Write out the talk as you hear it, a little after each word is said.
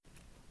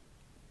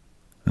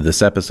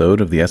This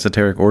episode of the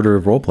Esoteric Order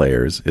of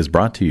Roleplayers is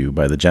brought to you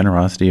by the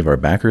generosity of our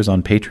backers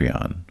on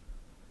Patreon.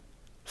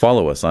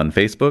 Follow us on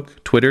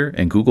Facebook, Twitter,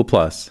 and Google+,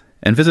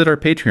 and visit our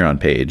Patreon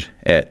page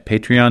at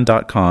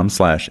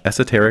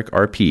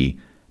patreon.com/esotericrp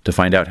to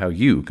find out how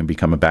you can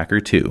become a backer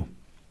too.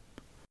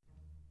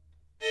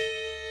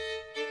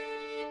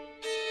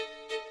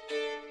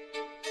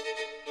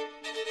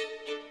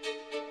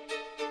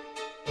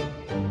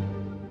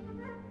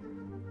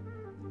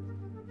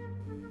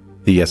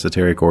 The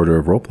Esoteric Order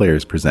of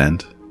Roleplayers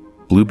present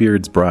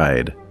Bluebeard's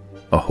Bride,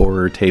 a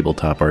horror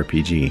tabletop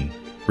RPG,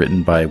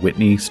 written by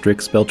Whitney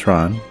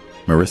Strix-Beltran,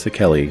 Marissa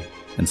Kelly,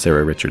 and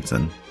Sarah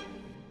Richardson.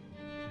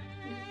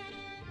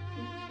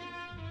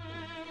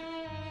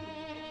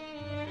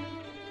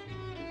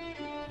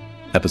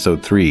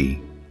 Episode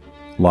 3,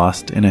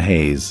 Lost in a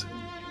Haze.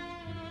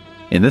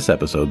 In this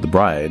episode, the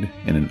bride,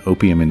 in an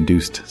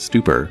opium-induced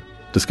stupor,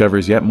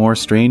 discovers yet more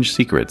strange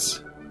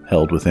secrets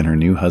held within her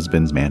new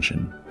husband's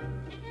mansion.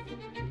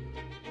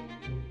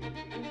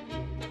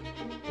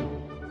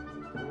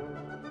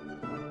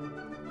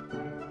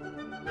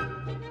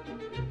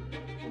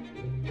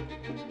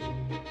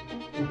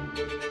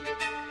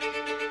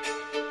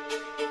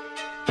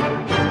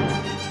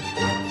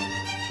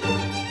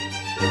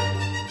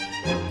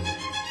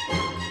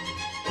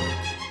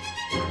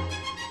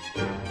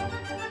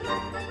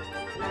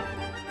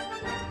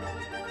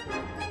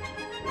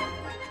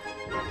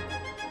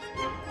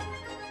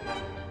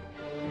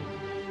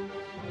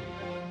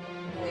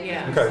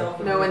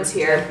 Okay. No one's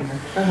here.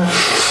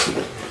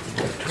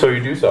 So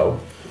you do so.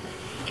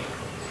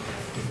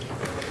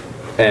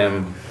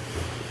 And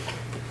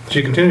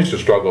she continues to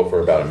struggle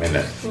for about a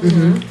minute.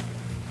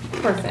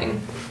 Poor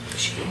thing.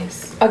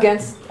 Jeez.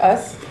 Against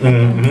us?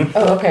 Mm-hmm.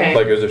 Oh, okay.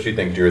 Like as if she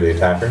thinks you're the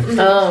attacker.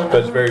 Oh,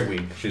 But it's very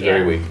weak. She's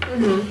very weak.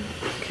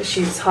 because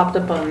she's hopped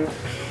up on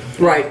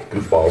Right.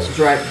 Goofballs. That's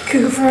right.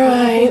 goof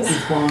right.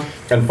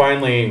 And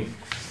finally,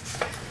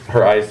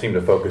 her eyes seem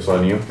to focus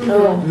on you.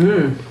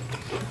 Oh.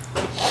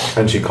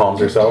 And she calms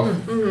herself.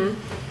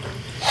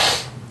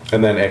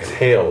 And then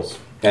exhales.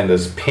 And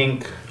this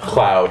pink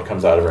cloud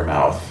comes out of her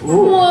mouth,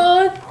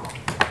 What?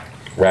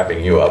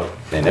 wrapping you up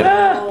in it.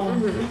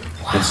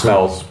 It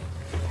smells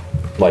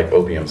like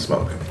opium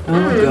smoke.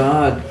 Oh,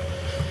 God.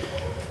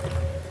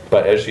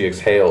 But as she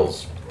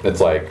exhales, it's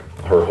like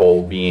her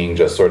whole being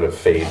just sort of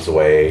fades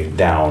away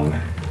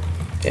down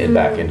and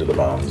back into the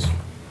bones.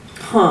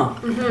 Huh.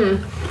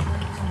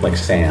 Like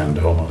sand,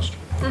 almost.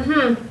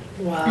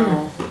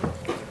 Wow.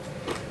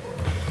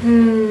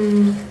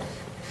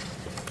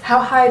 How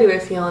high do I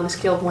feel on a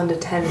scale of 1 to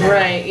 10 now?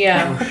 Right,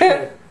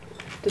 yeah.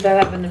 Did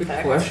that have an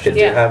effect? question. It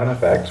did have an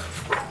effect.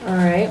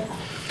 Alright.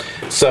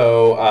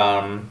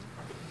 So,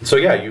 so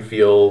yeah, you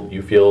feel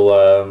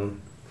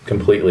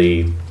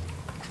completely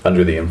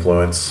under the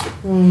influence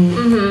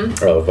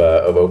of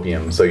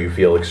opium. So you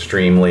feel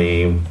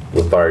extremely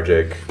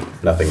lethargic.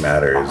 Nothing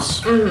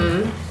matters.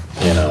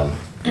 You know,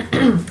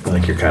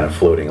 like you're kind of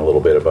floating a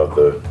little bit above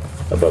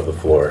the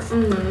floor.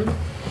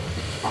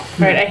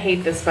 Alright, I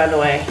hate this, by the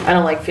way. I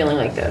don't like feeling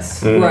like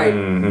this. Right.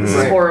 This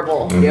is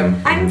horrible. Yep.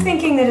 I'm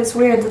thinking that it's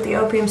weird that the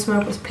opium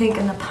smoke was pink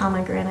and the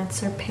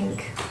pomegranates are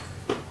pink.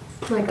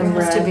 Like there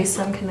has to Red. be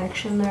some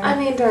connection there. I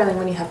mean, darling,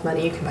 when you have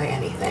money, you can buy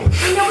anything.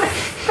 you know what?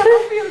 But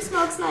opium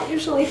smoke's not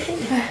usually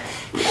pink.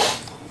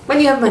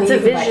 When you have money, It's a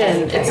you can buy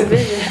vision. anything. It's a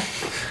vision.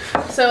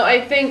 So I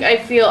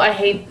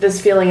hate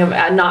this feeling of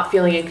not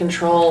feeling in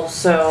control,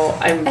 so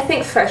I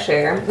think fresh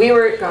air. We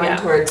were going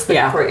towards the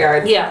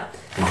courtyard. Yeah.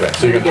 Okay.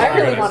 So you're I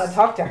gonna- really want to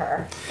talk to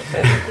her.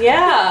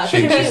 Yeah.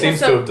 She seems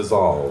to have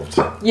dissolved.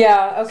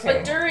 Yeah, okay.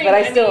 But during, But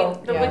I mean,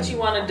 yeah. when she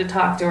wanted to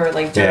talk to her,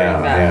 like during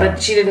Yeah, that, yeah.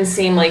 but she didn't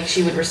seem like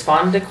she would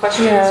respond to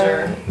questions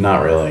or.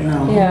 Not really.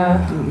 No.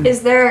 Yeah.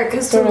 Is there,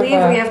 because to Sort of leave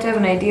a- we have to have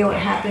an idea what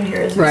happened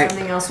here. Is there Right.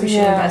 something else we should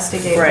Yeah.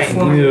 investigate Right.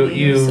 before we leave?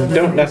 You so that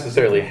don't we-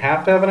 necessarily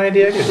have to have an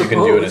idea because you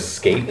can do an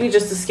escape You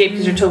just escape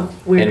because you're too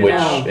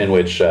weirded in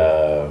which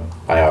out.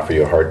 I offer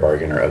you a hard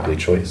bargain or ugly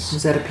choice.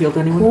 Does that appeal to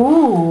anyone?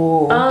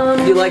 Ooh.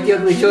 You like the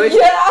ugly choice?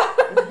 Yeah.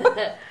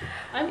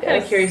 I'm kind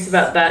of curious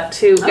about that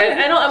too.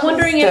 I'm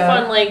wondering if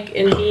on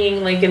in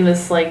being in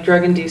this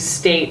drug-induced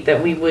state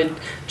that we would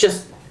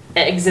just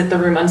exit the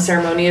room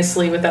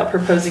unceremoniously without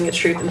proposing its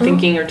truth and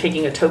thinking or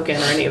taking a token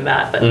or any of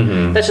that. But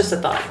that's just a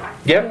thought.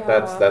 Yep,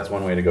 that's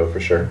one way to go for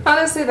sure.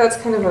 Honestly, that's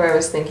kind of what I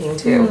was thinking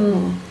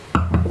too.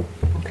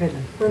 Okay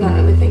then. We're not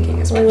really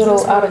thinking as much. A little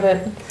as out of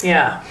it.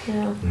 Yeah.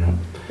 Yeah.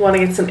 Want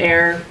to get some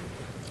air.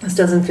 This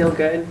doesn't feel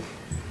good.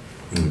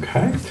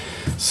 Okay.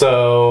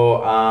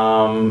 So,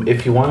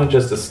 if you want to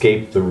just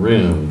escape the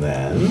room,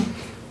 then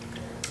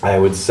I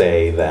would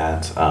say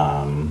that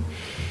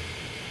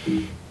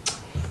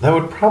that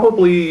would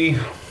probably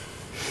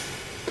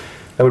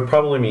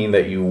mean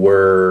that you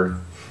were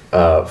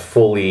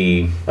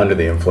fully under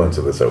the influence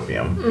of this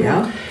opium.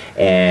 Yeah.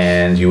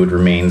 And you would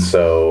remain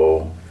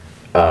so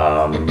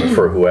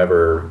for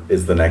whoever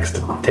is the next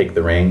to take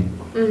the ring.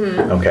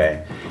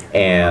 Okay.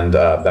 And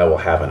that will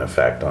have an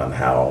effect on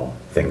how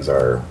things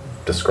are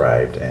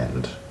described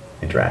and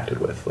interacted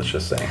with, let's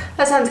just say.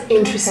 That sounds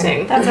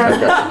interesting. That's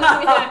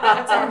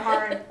our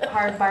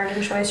hard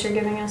bargain choice you're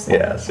giving us.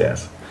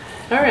 Yes.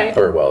 All right.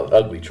 Or, well,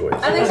 ugly choice.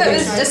 I think that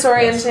was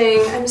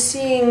disorienting. I'm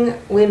seeing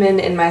women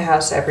in my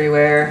house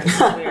everywhere.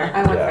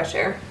 I want fresh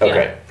air.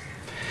 Okay.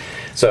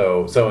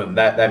 So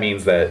that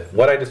means that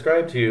what I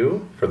described to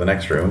you for the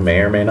next room may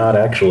or may not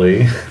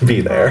actually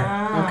be there.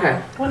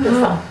 Okay.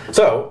 Wonderful.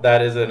 So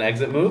that is an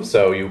exit move,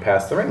 so you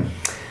pass the ring.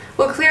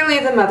 Well, clearly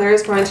the mother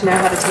is going to know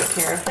how to take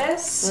care of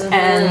this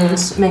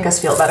and make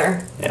us feel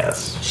better.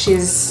 Yes.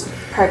 She's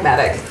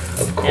pragmatic.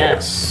 Of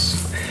course.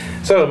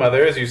 So,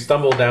 Mother, as you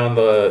stumble down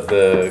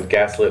the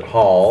gaslit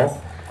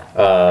hall,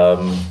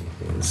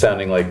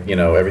 sounding like,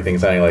 everything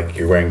sounding like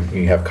you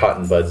have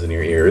cotton buds in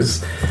your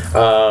ears.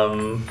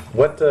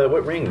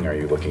 What ring are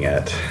you looking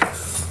at?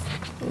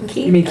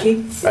 Key. You mean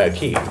key?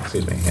 Key,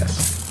 excuse me,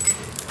 yes.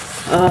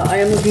 I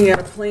am looking at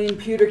a plain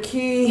pewter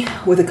key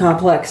with a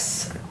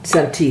complex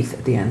set of teeth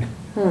at the end.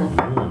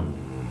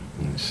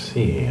 Let's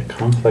see, a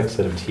complex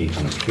set of teeth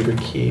on a pewter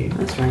key.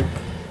 That's right.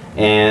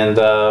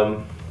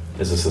 And,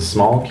 is this a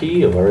small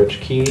key, a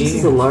large key? This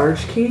is a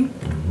large key.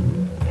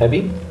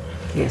 Heavy?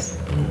 Yes.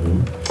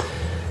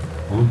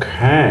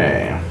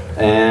 Okay.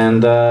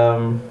 And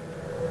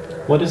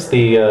what is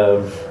the?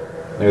 Are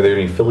there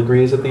any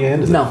filagrees at the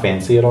end? Is No. it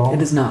fancy at all?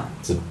 It is not.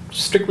 It's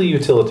strictly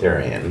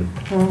utilitarian.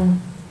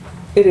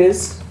 It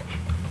is.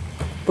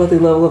 But the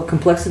level of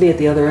complexity at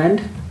the other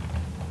end.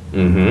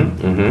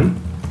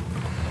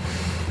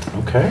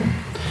 Okay.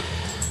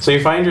 So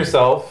you find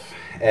yourself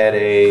at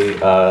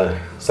a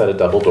set of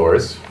double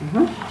doors.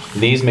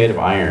 These made of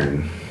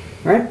iron.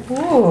 Right?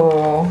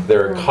 Ooh.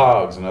 There are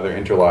cogs and other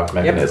interlocked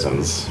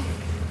mechanisms.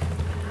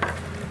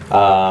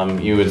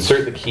 You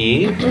insert the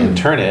key and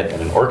turn it,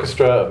 and an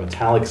orchestra of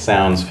metallic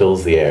sounds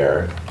fills the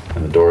air,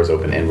 and the doors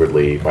open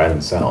inwardly by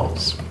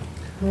themselves.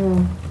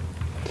 You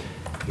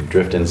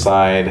drift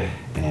inside,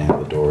 and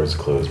the doors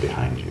close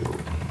behind you.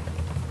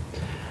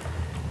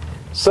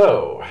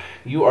 So,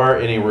 you are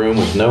in a room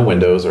with no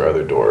windows or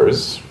other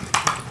doors.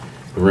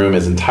 The room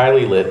is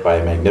entirely lit by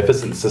a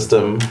magnificent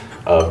system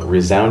of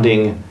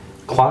resounding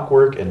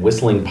clockwork and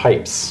whistling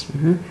pipes.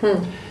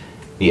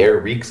 The air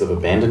reeks of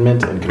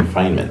abandonment and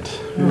confinement.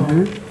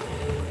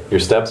 Your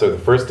steps are the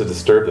first to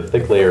disturb the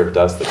thick layer of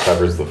dust that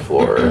covers the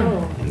floor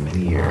in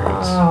many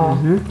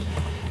years.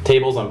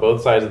 Tables on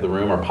both sides of the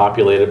room are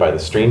populated by the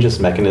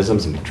strangest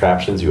mechanisms and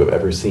contraptions you have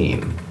ever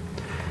seen.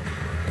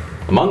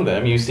 Among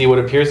them, you see what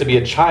appears to be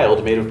a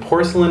child made of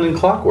porcelain and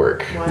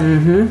clockwork.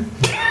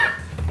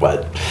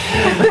 What?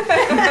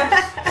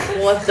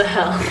 What the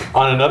hell?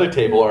 On another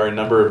table are a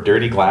number of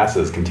dirty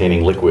glasses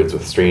containing liquids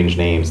with strange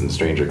names and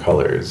stranger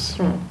colors.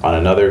 On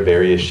another,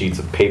 various sheets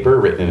of paper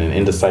written in an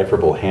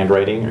indecipherable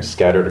handwriting are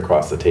scattered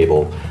across the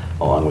table,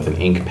 along with an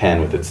ink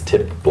pen with its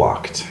tip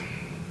blocked.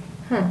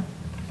 All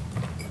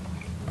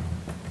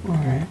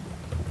right.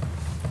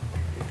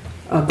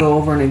 I'll go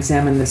over and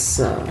examine this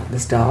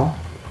this doll.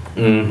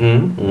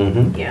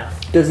 Yeah.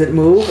 Does it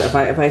move? If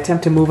I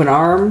attempt to move an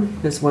arm,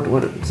 does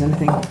does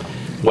anything?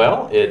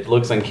 Well, it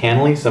looks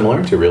uncannily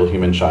similar to a real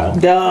human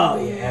child.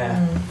 Oh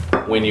yeah.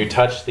 When you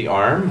touch the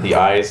arm, the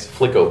eyes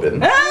flick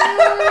open.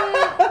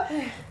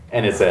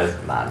 And it says,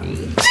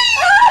 "Mommy."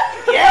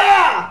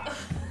 Yeah.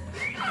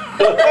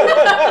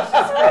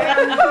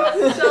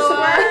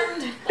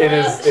 It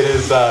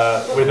is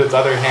with its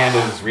other hand,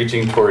 it is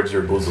reaching towards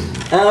your bosom.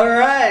 All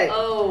right.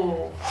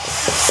 Oh.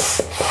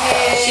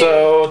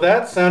 So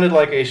that sounded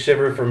like a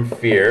shiver from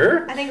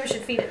fear. I think we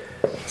should feed it.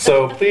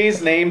 So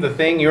please name the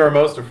thing you are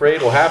most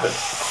afraid will happen.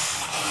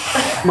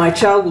 My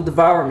child will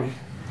devour me.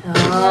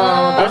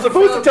 I'm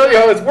supposed to tell you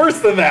how it's worse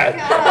than that.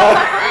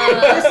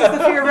 This is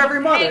the fear of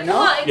every mother, Hey, no?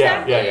 come on,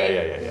 exactly. Yeah.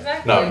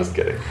 Exactly. No, I'm just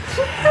kidding.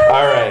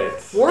 All right.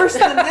 Worse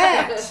than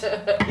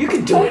that. You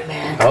can do it,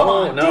 man. Come Oh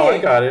on, no, I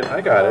dig. got it.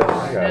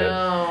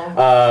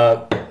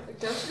 No.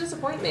 Don't you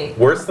disappoint me.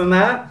 Worse than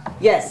that.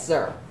 Yes,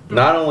 sir.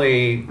 Not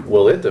only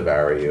will it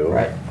devour you,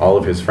 Right. all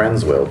of his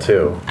friends will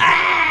too.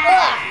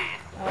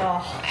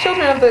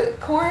 Children of the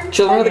corn?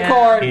 Children of the Yeah.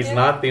 corn. He's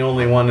not the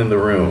only one in the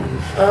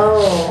room.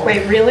 Oh.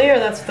 Wait, really? Or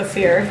that's the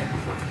fear?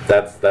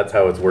 That's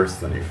how it's worse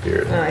than you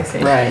feared. Oh, I see.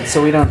 Right.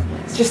 So we don't.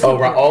 It's just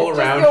Oh, all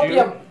around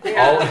you,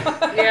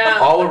 Yeah.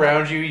 all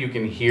around you, you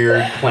can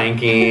hear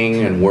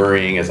clanking and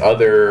whirring as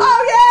other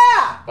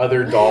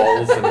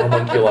dolls and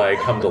homunculi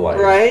come to life.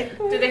 Right.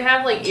 Do they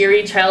have like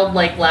eerie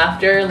childlike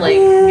laughter, like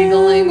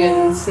giggling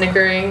and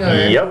snickering? Or?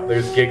 Yep,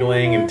 there's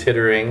giggling and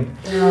tittering.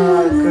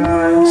 Oh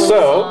god.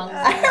 So,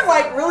 I'm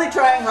like really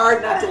trying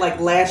hard not to like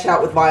lash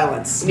out with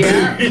violence.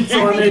 Yeah.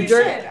 So I'm in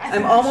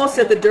I'm almost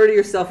at the dirty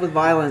yourself with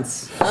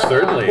violence.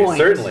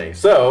 certainly.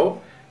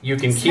 So, you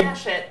can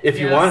Smash it. if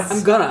you Yes. want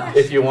I'm gonna.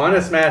 If you want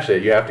to smash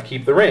it, you have to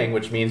keep the ring,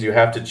 which means you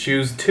have to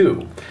choose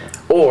two.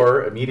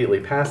 Or immediately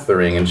pass the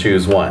ring and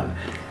choose one.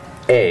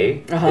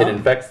 A, it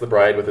infects the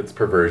bride with its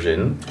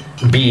perversion.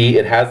 B,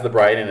 it has the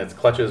bride in its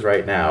clutches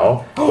right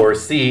now. Or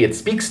C, it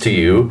speaks to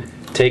you.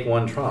 Take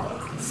one trauma.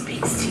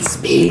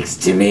 Speaks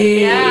to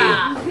me.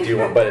 Yeah. Do you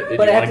want? But do you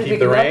But I want have to to keep pick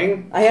the it up.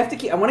 ring? I have to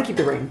keep. I want to keep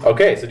the ring.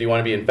 Okay. So do you want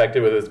to be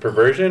infected with its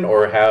perversion,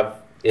 or have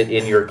it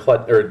in your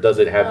clutch, or does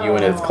it have you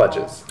in its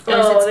clutches? Or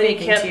is it then you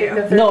speaking can't to pick you?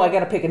 the third. No, I got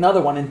to pick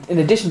another one in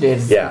addition to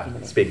it. Yeah.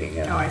 Speaking.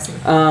 Yeah. Oh, I see.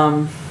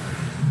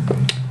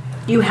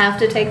 You have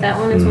to take that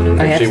one as one of I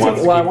them? have She to wants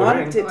take, to well, I keep the wanted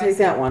ring. to take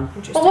that one.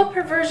 Well, what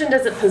perversion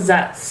does it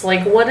possess?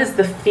 Like, what is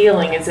the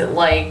feeling? Is it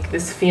like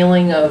this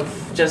feeling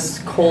of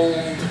just cold,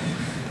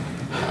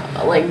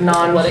 like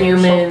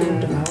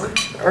non-human,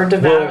 or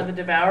Well, the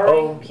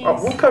devouring piece?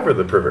 We'll cover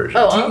the perversion.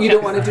 Oh, You okay.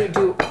 don't want to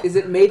do. Is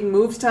it maiden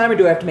moves time, or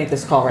do I have to make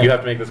this call right You now?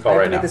 have to make this call I have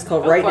right to make now. this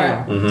call right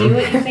now. Do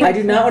what you think. I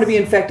do not want to be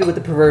infected with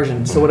the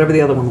perversion. So whatever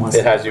the other one was.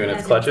 It has you in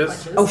its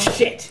clutches. Oh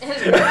shit!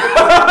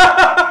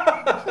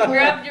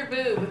 Grab your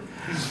boob.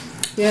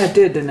 Yeah, it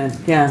did, didn't it?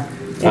 Yeah.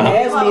 It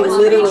has Well, me it was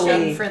literally.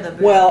 reaching for the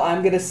boob. Well,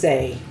 I'm gonna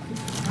say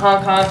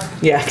Honk honk.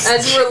 yes.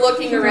 As you were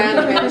looking around,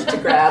 you managed to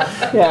grab.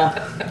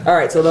 Yeah. All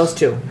right. So those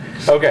two.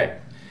 Okay.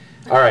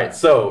 All right.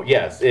 So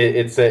yes,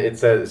 it's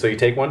a. So you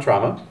take one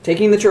trauma.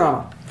 Taking the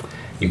trauma.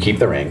 You keep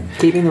the ring.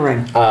 Keeping the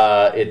ring.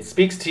 It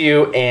speaks to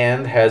you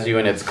and has you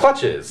in its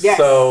clutches. Yes.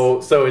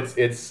 So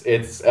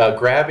it's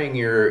grabbing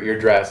your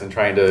dress and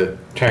trying to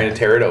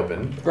tear it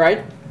open.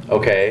 Right.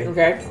 Okay.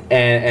 Okay.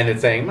 And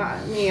it's saying,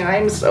 "Mommy,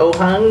 I'm so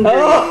hungry."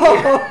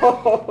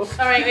 Oh.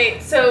 All right,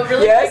 wait. So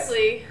really Yes.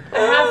 quickly, I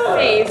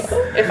have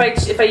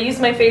face. If I use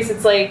my face,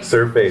 it's like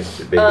Serve face,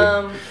 baby.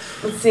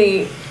 let's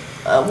see.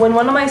 When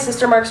one of my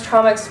sister marks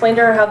trauma, explain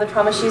to her how the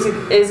trauma she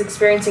is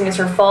experiencing is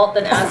her fault,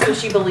 then ask if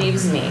she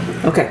believes me.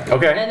 Okay.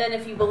 Okay. And then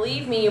if you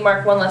believe me, you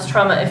mark one less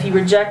trauma. If you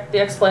reject the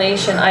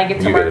explanation, I get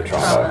to You mark get a the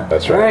trauma.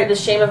 That's All right. right. The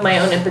shame of my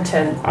own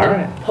impotence. All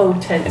right.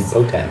 Impotence.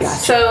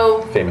 Impotence.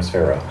 So Famous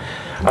pharaoh.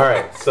 All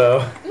right.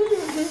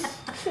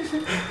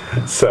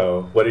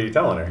 So what are you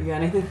telling her? You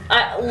got anything?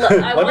 I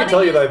Let me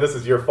tell you that this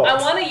is your fault. I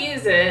want to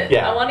use it.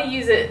 Yeah. I want to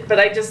use it, but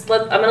I'm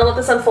gonna let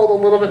this unfold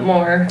a little bit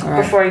more All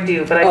right. before I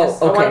do. But I Oh,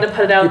 just okay. I wanted to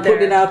put it out You're there.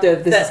 putting it out there.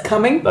 This that- is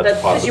coming. That's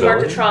a That you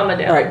marked a possibility. trauma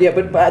down. All right. Yeah,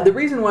 but the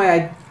reason why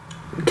I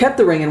kept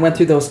the ring and went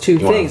through those two You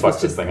want to things fuck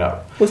was this thing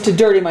up. to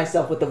dirty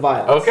myself with the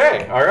violence.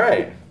 Okay. All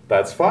right.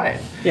 That's fine.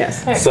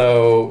 Yes.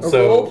 So A role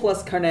so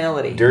plus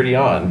carnality. dirty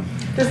on.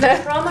 Does the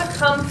trauma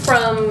come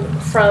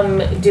from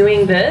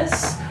doing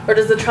this, or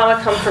does the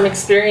trauma come from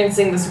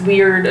experiencing this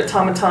weird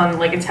automaton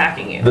like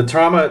attacking you? The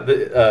trauma,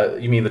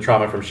 you mean the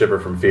trauma from Shiver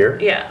from Fear?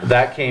 Yeah.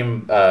 That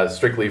came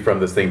strictly from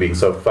this thing being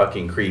so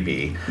fucking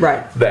creepy.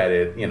 Right. That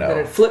it, That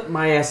it flipped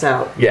my ass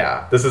out.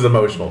 yeah, this is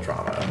emotional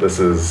trauma. This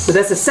is, But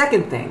that's the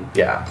second thing.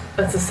 yeah.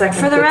 That's the second.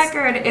 For the that's-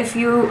 record, if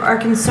you are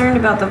concerned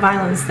about the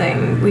violence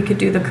thing, we could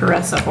do the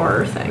Caressa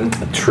horror thing.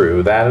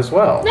 True that as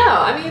well. No,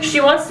 I mean,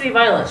 She wants to be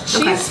violent.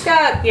 she's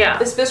got Yeah.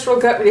 this visceral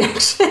gut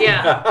reaction.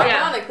 Yeah.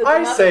 Yeah. Ironic that the I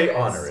mother say is.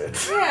 honor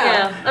it.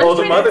 Yeah. I Well, was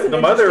the trying to- mother,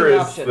 the mother is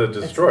interesting the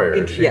option. destroyer.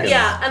 It's- She yes. can,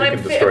 Yeah, and she I'm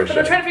can destroy but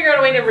I'm trying to figure out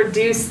a way to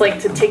reduce, like,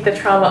 to take the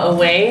trauma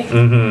away,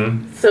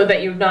 Mm-hmm. so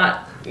that you're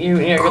not you're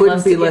Couldn't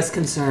less be to less get-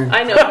 concerned.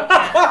 I know. You can't.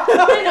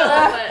 I know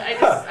that,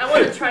 but I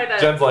want to try that.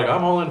 Jen's like,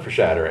 I'm all in for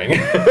shattering. No,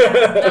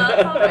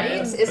 that's all Right?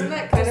 right. Isn't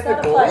that kind Does of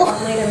that a apply goal?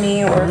 only to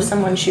me, or if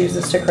someone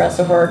chooses to caress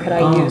a horror, could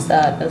I use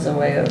that as a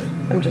way of?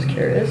 I'm just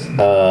curious.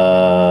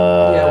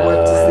 Yeah,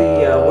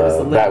 what is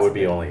the limit?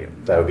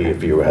 That would be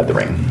if you had the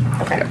ring.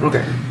 Okay.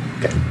 Okay.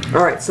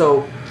 All right.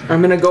 So I'm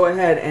gonna go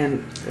ahead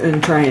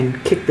and try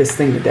and kick this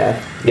thing to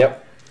death. Yep.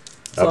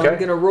 So Okay. I'm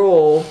gonna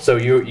roll. So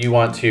you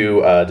want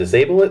to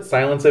disable it,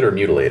 silence it, or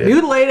mutilate it?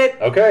 Mutilate it.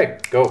 Okay,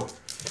 go.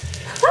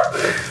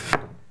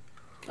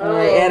 All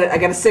right. Add it. I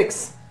got a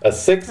 6. A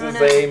 6 is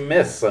a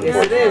miss, Yes, it is.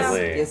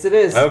 unfortunately. Yes, it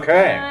is.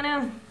 Okay. I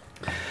know.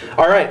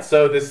 All right.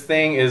 So this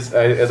thing is,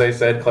 as I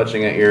said,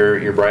 clutching at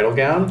your bridal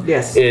gown.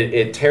 Yes.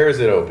 It tears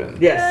it open.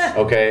 Yes.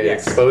 Okay.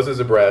 Yes. It exposes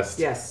a breast.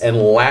 Yes. And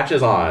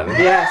latches on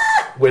Yes.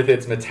 with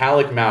its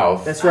metallic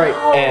mouth. That's right.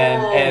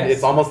 And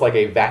it's almost like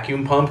a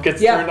vacuum pump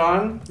gets Yeah. turned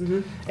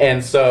on,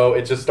 and so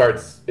it just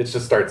starts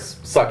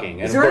sucking.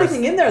 And Is there of course,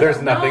 anything in there, There's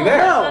though? nothing No, there.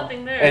 there's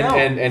nothing there.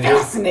 And No. and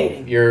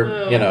Fascinating.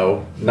 you're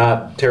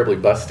not terribly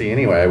busty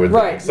anyway. I would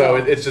Right, think. So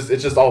no. it's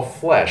just all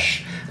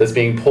flesh that's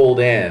being pulled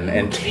in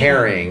and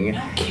tearing,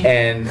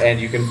 and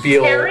you can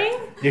feel Tearing?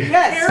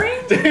 Yes. Tearing?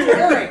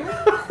 Tearing.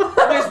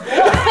 There's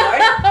blood,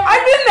 right?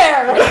 I've been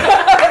there.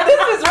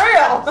 This is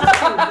real.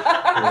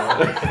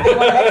 You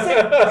want to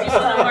exit?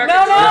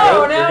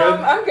 No,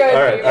 I'm good.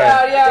 All right,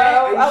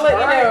 Yeah, I'll let you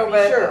All right, know. be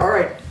But sure. All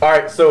right. All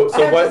right. So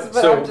I'm what?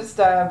 just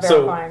So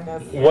verifying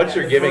this. what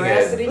you're giving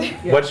Veracity? it?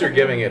 Yeah. What you're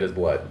giving it is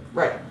blood.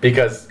 Right.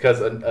 Because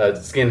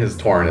skin has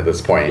torn at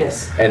this point,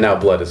 Yes. and now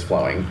blood is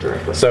flowing.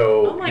 Directly.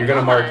 So Oh my you're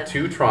gonna mark God.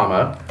 2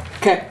 trauma.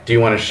 Okay. Do you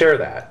want to share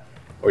that,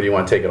 or do you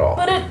want to take it all?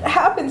 But it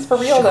happens for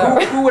real though.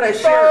 Who would I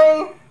share?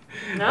 Sorry.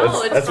 No,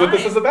 That's- it's that's what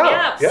this fine. is about.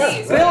 Yeah, Yeah.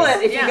 please. Spill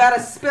it. If Yeah. you gotta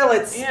spill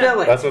it,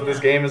 spill it. That's what this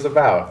game is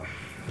about.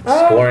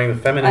 Exploring the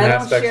feminine I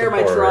don't aspects share of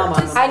my horror.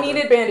 trauma. I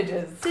needed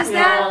bandages. Does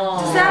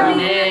that mean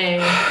Nay.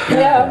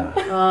 Yeah.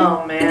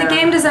 Oh man. in the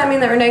game? Does that mean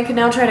that Renee can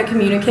now try to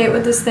communicate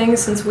with this thing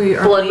since we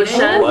are Blood was bleeding?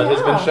 shed? Blood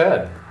has been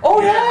shed. Oh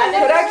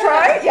yeah. Could I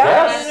try? Yeah.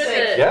 Yes. With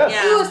it. it. Yes.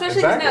 Yeah. Ooh,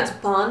 especially because exactly. now it's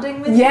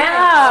bonding with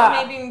Yeah.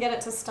 you. Maybe you can get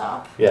it to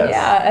stop. Yes.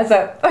 Yeah, as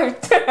a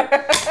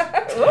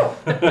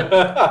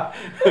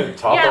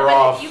Top Yeah, her but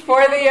off. you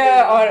for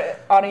the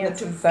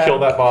audience's. Kill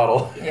that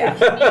bottle. Yeah.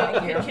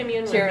 You can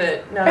commune Cheers. with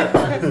it. No,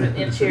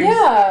 and cheers.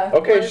 Yeah.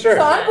 Okay, sure.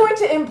 So I'm going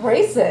to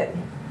embrace it.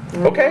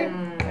 Okay.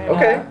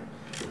 Okay.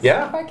 If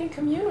Yeah. I can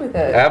commune with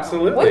it.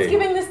 Absolutely. What's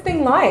giving this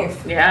thing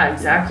life? Yeah,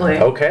 exactly.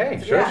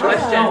 Okay. Sure. Yeah. Sure.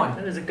 Question.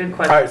 That is a good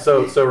question. All right.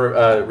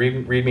 So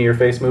read me your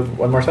face move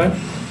one more time.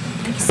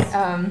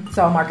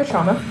 So I'll mark a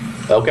trauma.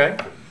 Okay.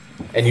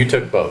 And you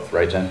took both,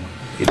 right, Jen?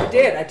 You I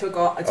did. I took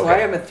all. So Okay. I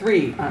am a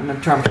 3. I'm a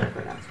trauma check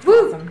right now.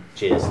 Awesome.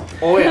 Cheers.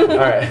 Oh yeah. All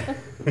right.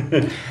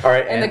 All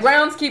right. And the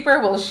groundskeeper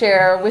will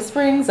share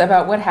whisperings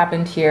about what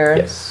happened here.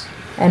 Yes.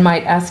 And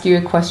might ask you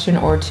a question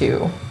or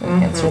two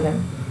and answer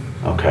them.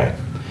 Okay.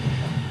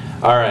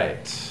 All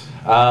right.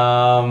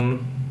 All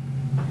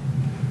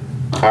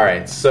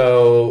right.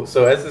 So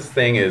as this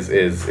thing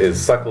is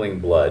suckling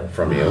blood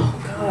from you,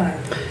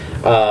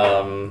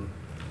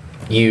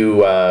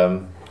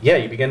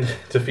 you begin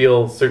to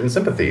feel certain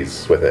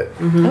sympathies with it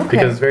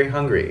because it's very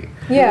hungry,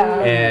 Yeah.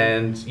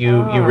 and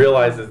you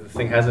realize that this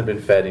thing hasn't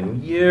been fed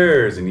in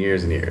years and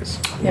years and years,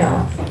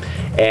 Yeah.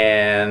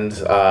 and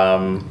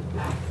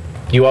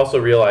you also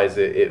realize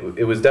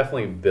it was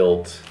definitely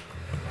built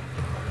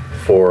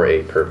for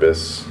a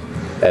purpose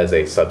as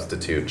a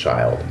substitute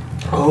child.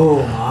 Oh.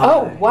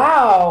 Oh,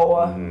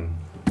 wow.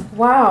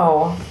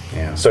 Wow.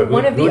 Yeah. So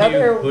One of the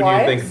other who do you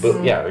wives?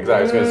 think? Yeah, exactly.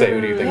 I was going to say,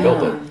 who do you think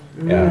built it?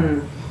 Yeah.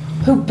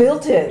 Who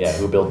built it? Yeah.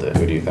 Who built it?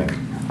 Who do you think?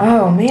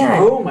 Oh, man.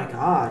 Oh my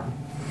God.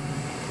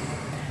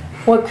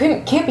 Well,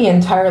 it can't be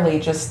entirely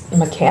just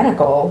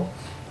mechanical,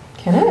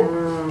 can it?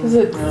 Because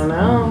it's... I don't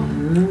know.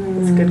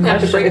 It's a good If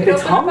question.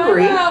 it's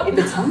hungry,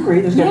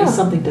 there's got to Yeah. be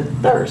something to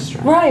thirst,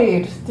 right?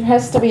 Right. There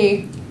has to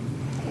be...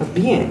 A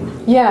being,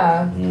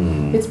 Yeah.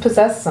 It's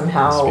possessed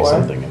somehow. Must be or-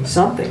 something in it.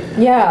 something.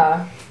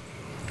 Yeah.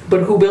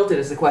 But who built it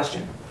is the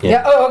question.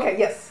 Yeah. Oh, okay.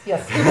 Yes.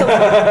 Yes. Who built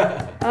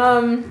it?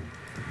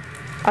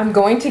 I'm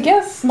going to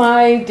guess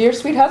my dear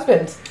sweet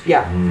husband.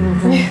 Yeah.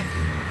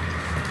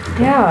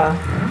 Yeah.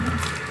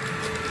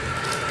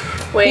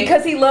 Wait.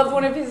 Because he loved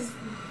one of his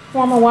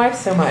former wives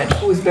so much.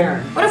 Who was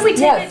Baron? What if we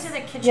take Yes. it to the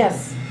kitchen?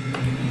 Yes.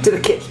 To the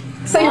kitchen.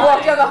 So you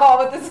walk down the hall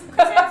with this.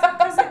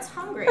 Because it's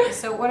hungry.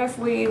 So what if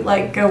we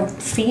like go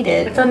feed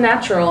it? It's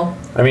unnatural.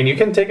 I mean, you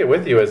can take it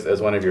with you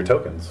as one of your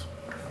tokens.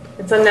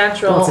 It's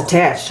unnatural. Well, it's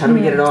attached. How do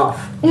we get it off?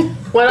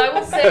 What I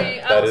will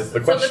say. That is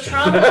the So the question.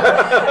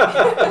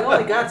 trauma. We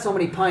only got so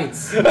many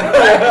pints. So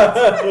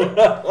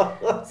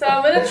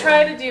I'm gonna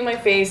try to do my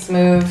face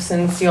move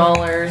since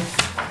y'all are.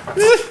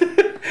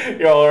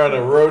 Y'all are on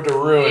a road to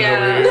ruin over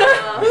here.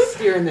 Yeah.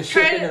 Steering the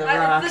ship into the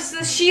rocks. This is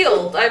the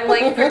shield. I'm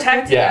like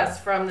protecting Yeah. us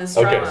from this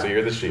trauma. Okay, so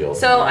you're the shield.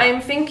 So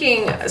I'm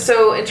thinking,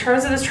 so in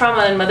terms of this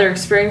trauma and mother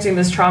experiencing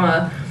this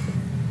trauma,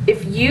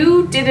 if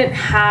you didn't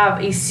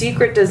have a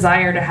secret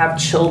desire to have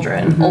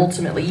children,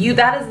 ultimately,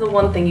 that is the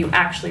one thing you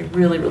actually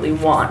really, really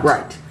want.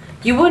 Right.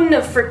 You wouldn't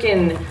have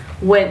freaking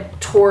went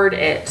toward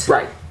it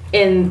Right.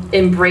 and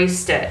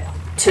embraced it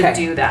to Okay.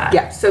 do that.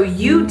 Yeah. So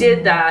you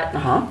did that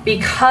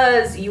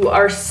because you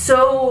are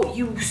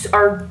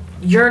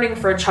yearning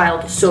for a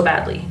child so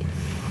badly.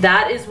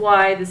 That is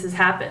why this has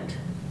happened.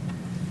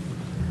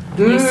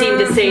 You seem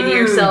to say to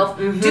yourself,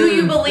 do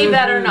you believe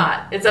that or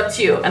not? It's up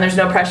to you, and there's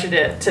no pressure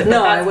to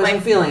No, I that's wasn't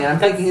my, feeling it. I'm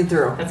thinking it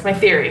through. That's my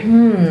theory.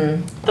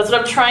 That's what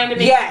I'm trying to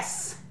make.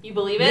 Yes. You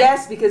believe it?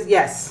 Yes, because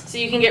yes. So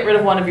you can get rid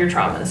of one of your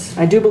traumas.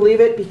 I do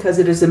believe it because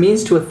it is a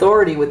means to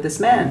authority with this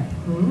man.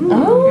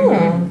 Oh.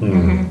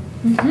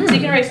 So you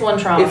can erase one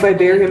trauma. If I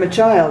bear him a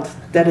child,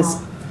 that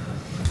is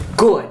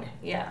good.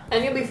 Yeah.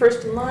 And you'll be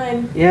first in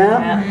line. Yeah.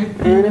 Yeah.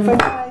 And if I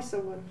die, so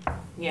what?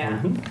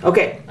 Yeah.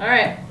 Okay. All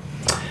right.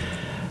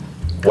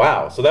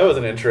 Wow, so that was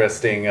an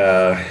interesting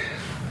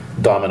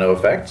domino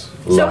effect. So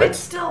Love it's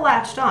still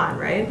latched on,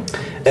 right?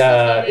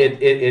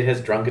 it. It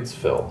has drunk its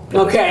fill.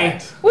 Okay.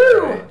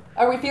 Woo!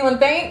 Are we feeling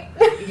faint?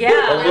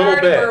 Yeah. A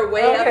little bit. We're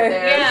way up Okay.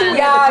 there.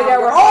 Yeah. Yeah,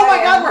 we're Oh my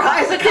God, we're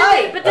high as a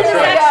kite. But this is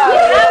Yeah. actually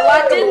Yeah. how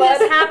Lack of did blood. this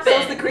So's the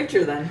happen?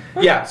 creature then.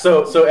 Yeah.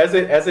 So as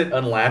it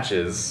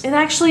unlatches, It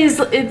actually is.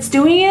 It's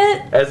doing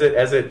it. as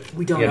it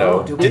We don't you know,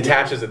 know do we?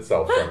 detaches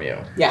itself from you,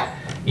 Yeah.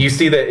 you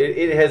see that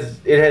it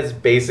has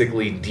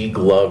basically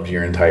degloved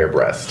your entire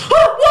breast.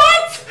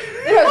 What?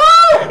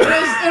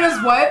 It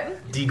is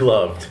what?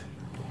 Degloved.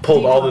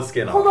 Pulled all the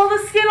skin Pulled off. all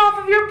the skin off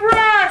of your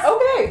breast.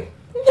 Okay.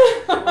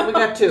 We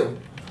got 2.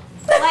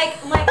 Like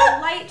a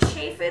light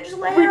chafage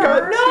layer? We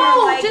got- or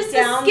No, like just the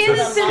down skin to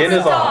has skin been is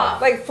ripped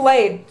off. Like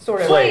flayed,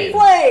 sort of. Flayed.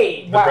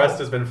 Flayed. The Wow. breast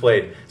has been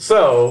flayed.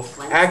 So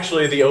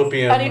actually, the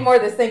opium. I need more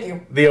of this, thank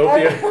you. The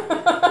opium.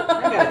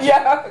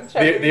 Yeah.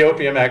 The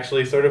opium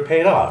actually sort of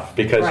paid off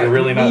because Right, you're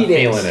really not need it.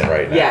 feeling it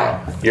right now.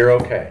 Yeah. You're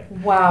okay.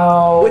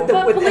 Wow. With the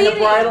But within the bleeding.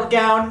 bridal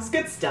gown, it's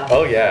good stuff.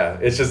 Oh yeah,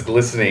 it's just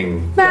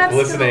glistening, That's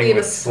gonna glistening leave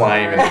with a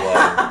slime and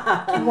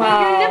blood.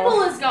 Wow. Your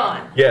nipple is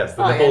gone. Yes,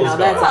 the Oh, nipple yeah, is no,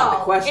 that's gone. not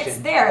the question. It's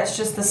there. It's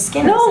just the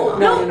skin. No, isn't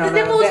no. on. The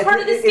nipple is That- part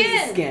of the it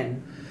is skin.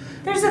 skin.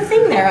 There's a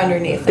thing there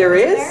underneath. There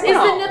is? Is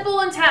the nipple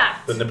intact?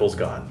 The nipple's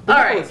gone. All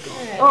right.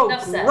 Oh,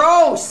 Enough said.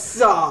 gross!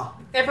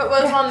 If it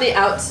was on the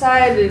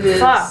outside, it is.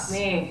 Fuck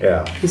me.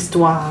 Yeah.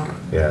 Histoire.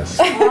 Yes.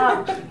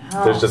 Fuck.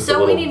 There's just So a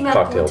we little need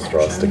medical cocktail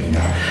straw attention. sticking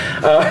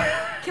out.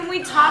 Can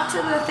we talk to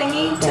the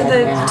thingy?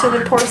 To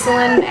the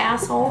porcelain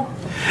asshole?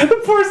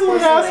 The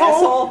porcelain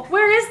asshole.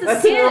 Where is the That's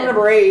skin? room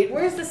number 8.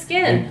 Where's the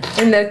skin?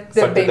 And the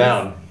Sucked it baby.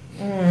 down.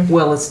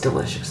 Well, it's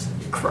delicious.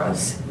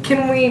 Gross.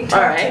 Can we talk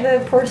Alright. to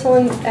the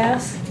porcelain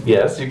ass?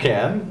 Yes, you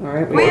can. All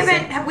right. We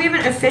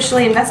haven't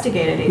officially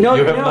investigated it. No,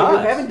 You have no, not.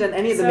 you haven't done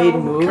any of the maiden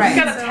moves. right.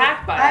 You got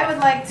attacked by I it. would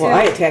like to. Well,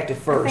 I attacked it I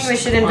first. think we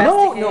should No,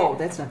 investigate. no,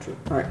 that's not true.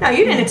 All right. No,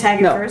 you didn't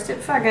attack it No. first. It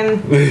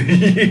fucking.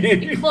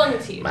 He clung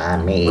to you.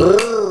 Mommy.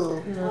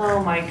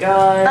 Oh my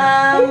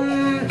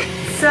god.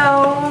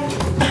 So.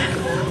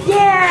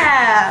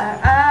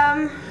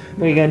 Yeah.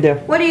 What are you gonna do?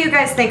 What do you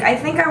guys think? I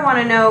think I want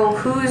to know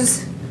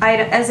whose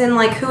item, as in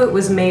like who it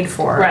was made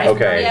for. Right.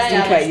 Okay.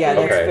 Yeah, Okay, yeah,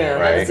 that's Okay, fair.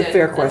 right. That's a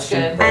fair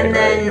question. And Right,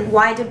 then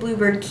why did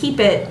Bluebeard keep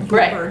it?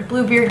 Right.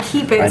 Bluebeard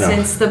keep I it know.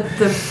 since the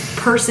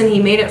person he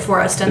made it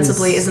for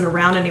ostensibly Is- isn't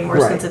around anymore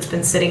Right. since it's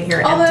been sitting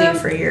here Although- empty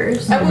for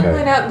years. I would Okay.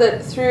 point out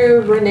that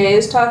through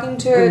Renee's talking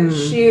to it,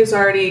 she's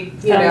already,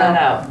 you Found that know,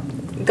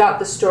 out. got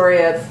the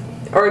story of,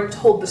 or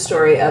told the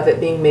story of it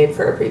being made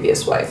for a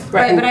previous wife.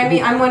 Right, but I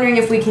mean, I'm wondering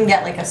if we can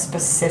get like a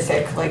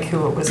specific, like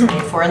who it was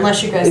made for,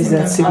 unless you guys Is think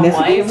that of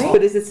significant? wife?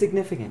 But is it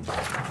significant?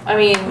 I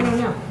mean,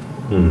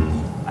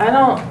 I don't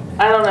know.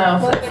 I don't know.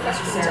 What other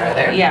questions are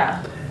there?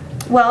 Yeah.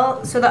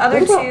 Well, so the other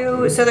What about-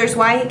 two, so there's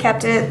why he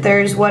kept it,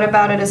 there's what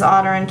about it is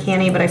odd or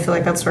uncanny, but I feel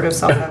like that's sort of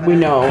self-evident. We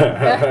know. And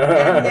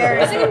I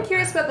there's, think I'm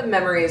curious about the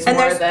memories and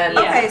more there's, than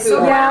okay, so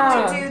who- we're Yeah.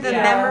 going to do the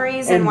Yeah.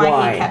 memories and And why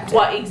why. he kept it.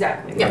 What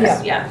exactly?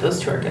 Yes. Yeah,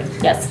 those two are good.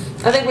 Yes.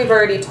 I think we've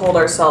already told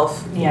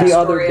ourselves Yeah. The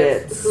other story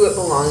of bits. who it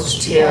belongs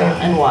to.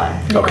 And why?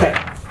 Okay.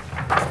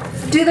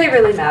 Do they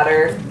really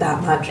matter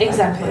that much?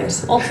 Exactly.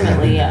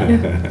 Ultimately, yeah.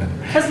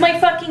 Because my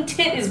fucking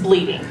tit is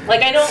bleeding.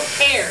 Like, I don't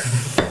care.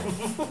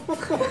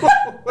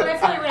 But I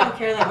feel like we don't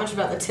care that much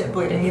about the tip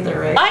bleeding either,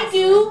 right? I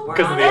do.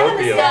 Because of the None of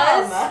this opium.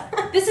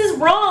 does. This is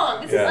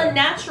wrong. This Yeah. is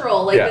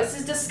unnatural. Like, Yeah. this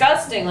is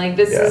disgusting. Like,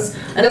 this Yeah. is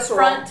an That's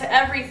affront to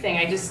everything.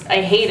 I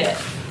hate it.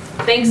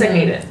 Thanks, I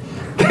hate it.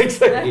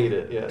 Thanks, I hate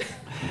it. Yes.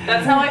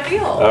 That's how I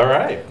feel. All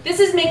right. This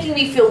is making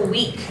me feel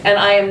weak, and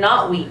I am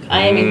not weak.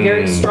 I am a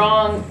very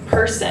strong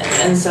person,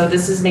 and so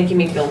this is making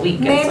me feel weak.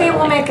 and so I Maybe don't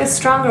we'll like make us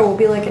stronger. We'll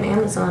be like an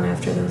Amazon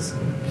after this.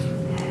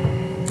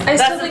 I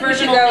That's still the think we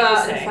should virginal go thing to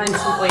out say. and find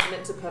some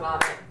ointment to put on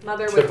it.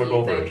 Mother, what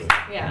Typical do you version. think?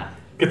 Yeah.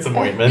 Get some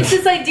ointment. It's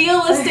this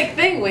idealistic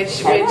thing, which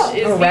is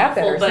Or wrap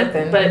it or beautiful,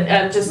 something. but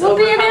I'm just We'll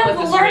be overcome with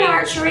we'll this learn rage.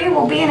 archery.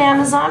 We'll be an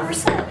Amazon. We're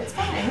set. It's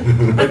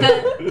fine. But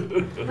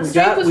the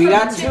strength was we from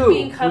got the tip two.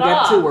 being cut We got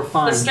off. two, we're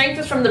fine. The strength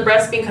was from the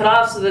breast being cut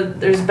off, so that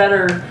there's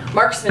better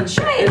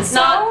marksmanship. Right, It's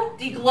so- not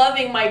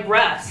degloving my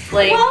breast.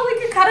 Like Well, we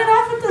could cut it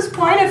off at this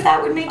point if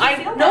that would make you I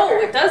feel no, better.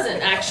 it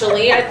doesn't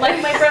actually. I'd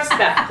like my breast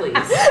back, please.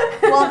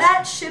 Well,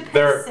 that ship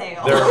There, has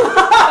sailed.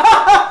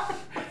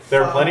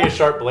 there are plenty of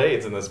sharp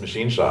blades in this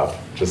machine shop.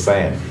 Just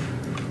saying.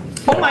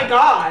 Oh my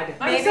God.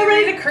 I'm Maybe so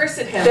ready to curse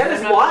at him. That but is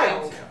I'm not wild.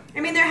 going to. I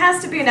mean, there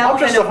has to be an I'm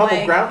element just a of humble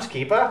like.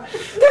 groundskeeper.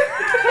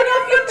 Cut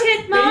off your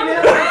tit, mom.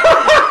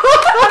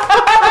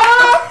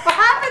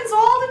 Happens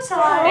all the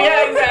time.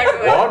 Yeah,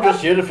 exactly. Well, I'm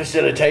just here to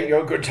facilitate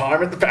your good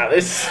time at the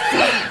palace.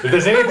 If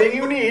there's anything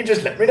you need,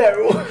 just let me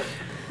know.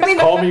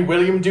 Call me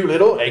William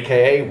Doolittle,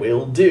 aka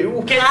Will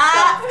Do. Get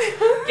stuffed.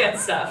 Get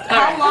stuffed. All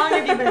How right. long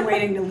have you been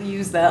waiting to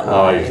use that Oh, I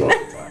line? use it all the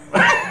time.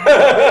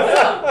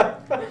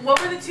 What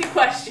were the two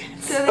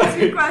questions? So the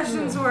two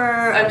questions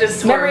were I'm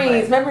just Memories,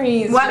 horrified.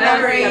 memories. what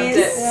Never memories? kept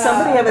it.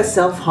 Somebody have a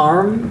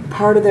self-harm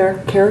part of their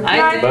character?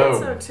 I did.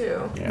 Boom. so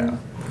too. Yeah.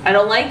 I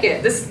don't like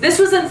it. This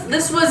was I didn't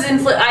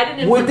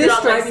inflict Would this it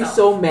on drive you myself.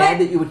 so mad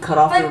But- that you would cut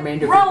off the but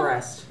remainder of Ro- your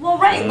breast? Well,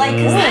 right, like,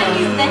 because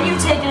then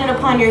you've taken it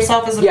upon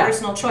yourself as a Yeah.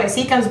 personal choice.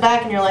 He comes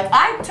back and you're like,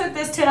 I took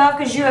this tit off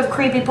because you have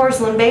creepy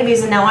porcelain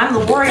babies, and now I'm the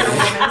warrior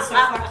woman, so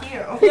fuck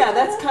you. Yeah,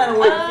 that's kind of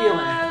what I'm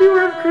feeling. You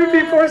have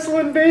creepy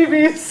porcelain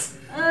babies.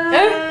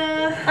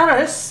 I don't know,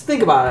 just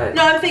think about it.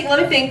 No, I'm thinking. Let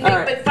me think. All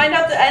right. But find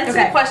out the answer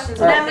Okay. the questions.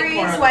 and I'll think Memories,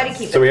 more on why this.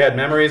 to keep So it? we had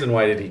memories, and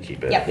why did he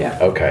keep it? Yep. Yeah.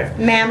 Okay.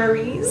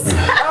 Memories.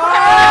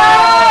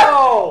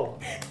 Oh!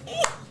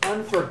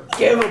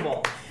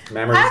 Unforgivable.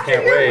 Memories After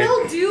can't your wait.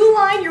 will do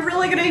line, you're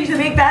really gonna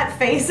make that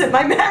face at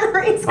my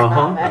memories. I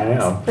am.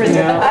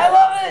 I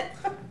love it.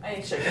 I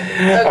need sugar.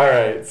 All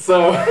right,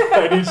 so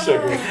I need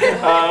sugar.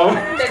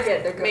 They're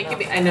good. They're good. Make it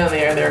be. I know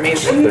they are. They're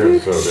amazing. They're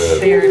so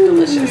good. They are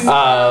delicious.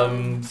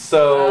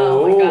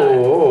 So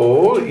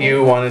Oh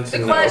you wanted to The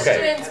know?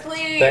 questions, Okay.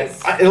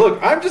 please. Look,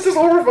 I'm just as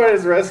horrified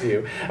as the rest of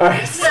you. All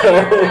right, No,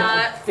 you're so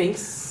not.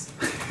 Thinks.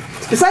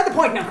 It's beside the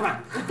point now, come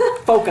on.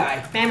 Foci.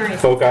 Memories.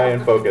 foci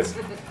and focus.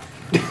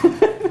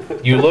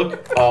 You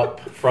look up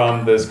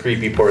from this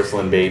creepy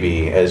porcelain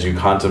baby as you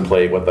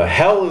contemplate what the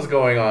hell is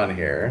going on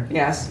here.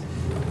 Yes.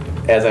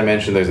 As I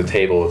mentioned, there's a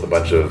table with a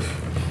bunch of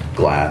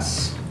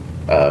glass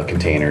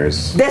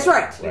containers. That's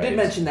right. You Right. did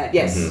mention that,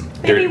 yes.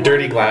 Mhm. Maybe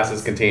Dirty one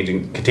glasses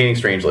containing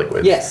strange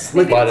liquids. Yes.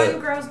 Maybe Lot one of-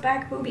 grows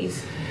back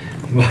boobies.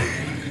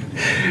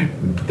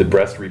 the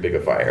breast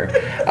rebigifier.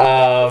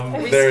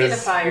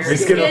 Reskinifier.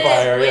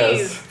 Reskinifier,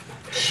 Please.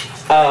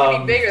 yes. To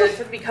be bigger, they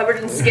should be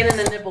covered in skin and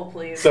the nipple,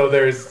 please. So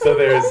there's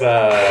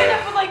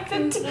have like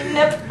 15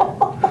 nipples.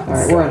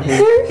 Alright, we're on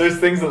here. there's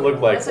things that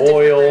look like That's a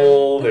different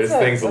oil. room. There's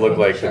things that look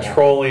like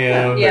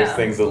petroleum. Yeah. There's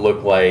things that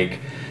look like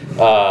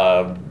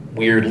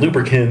weird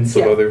lubricants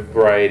of other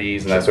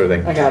varieties and that sort of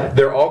thing. I got it.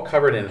 They're all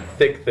covered in a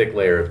thick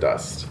layer of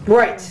dust.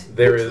 Right.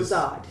 There Which is is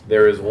odd.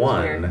 there is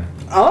one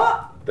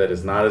Oh! that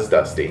is not as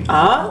dusty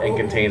Ah! and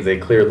contains a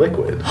clear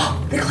liquid.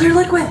 The clear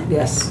liquid.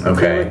 Yes. Okay.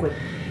 Clear liquid.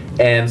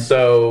 And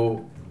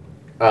so,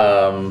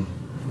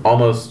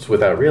 almost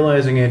without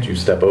realizing it, you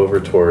step over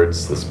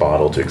towards this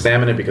bottle to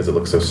examine it because it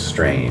looks so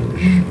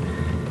strange.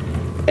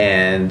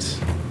 And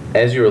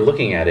as you are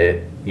looking at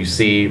it, you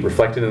see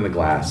reflected in the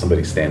glass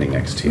somebody standing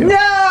next to you.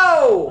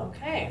 No!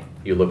 Okay.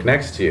 You look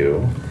next to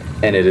you,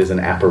 and it is an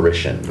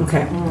apparition.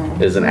 Okay.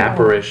 It is an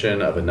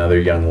apparition of another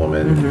young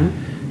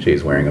woman. She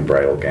is wearing a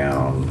bridal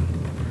gown.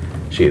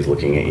 She is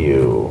looking at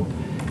you,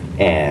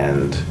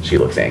 and she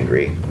looks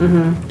angry.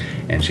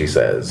 And she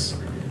says,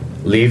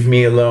 "Leave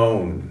me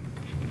alone.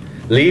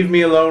 Leave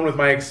me alone with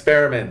my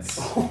experiments."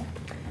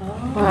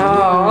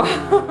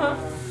 Wow.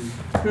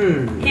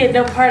 He had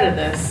no part of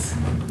this.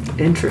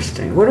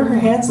 Interesting. What do her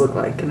hands look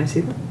like? Can I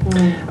see them?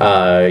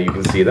 You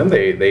can see them.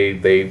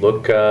 They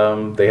look.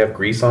 They have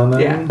grease on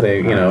them. Yeah.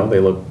 They they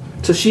look.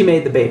 So she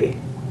made the baby.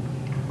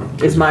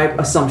 Is my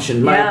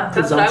assumption, my Yeah,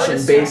 that's what I would presumption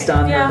assume. based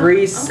on Yeah, her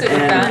grease I'm good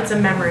with and that. It's a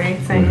memory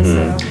thing,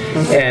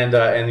 so.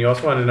 And you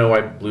also want to know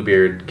why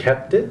Bluebeard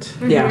kept it.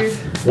 yeah.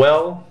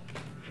 Well,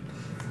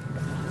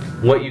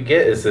 what you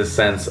get is this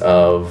sense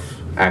of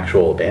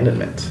actual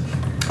abandonment.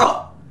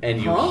 And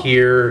you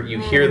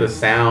hear the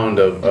sound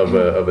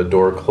of a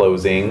door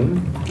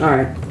closing, All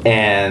right.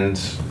 and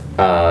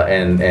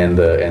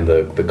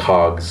the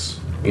cogs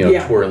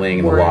twirling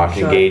and the Whirring lock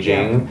shut,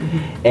 engaging,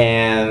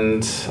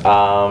 and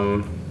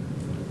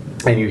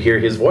you hear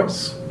his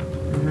voice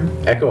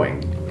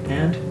echoing.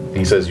 And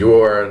He says,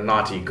 "You're a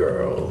naughty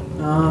girl,"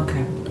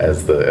 okay.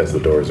 as the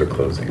doors are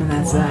closing. And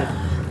that's that.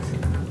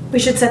 We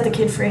should set the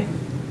kid free.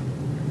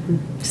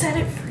 Set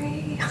it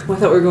free. Well,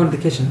 I thought we were going to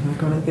the kitchen. Are we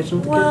going to the kitchen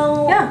with the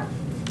Well, Yeah.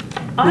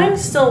 I'm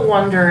still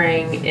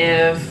wondering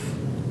if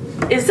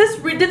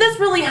did this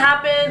really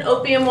happen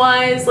opium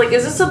wise? Like,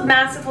 is this a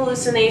massive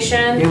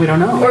hallucination? kid? Yeah, we don't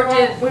know. Or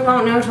did We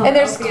won't know till And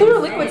there's opium clear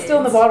liquid fades. still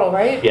in the bottle,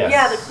 right? Yes.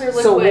 yeah, the clear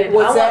So liquid.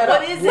 what's that?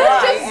 What is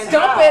Let's it? just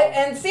dump it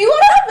and see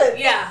what happens.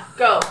 Yeah,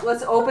 go.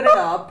 Let's open it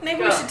up. Maybe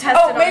Go. we should test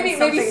Oh, it maybe on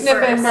something sniff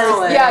it first.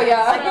 Smell it. Yeah, Like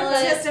yeah. we'll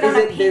test it Is on a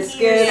it pinky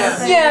viscous? or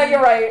something. Yeah,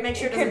 you're right. Make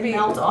sure it Could doesn't be.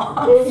 melt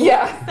off.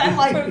 Yeah. I'm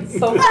like,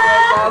 Sulfuric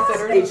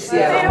acid or HCl.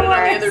 something. Put it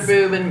on the other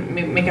boob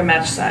and make a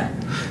match set.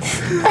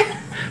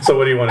 So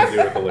what do you want to do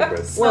with the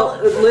liquid? Well,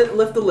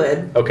 lift the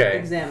lid. Okay.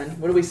 Examine.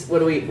 What do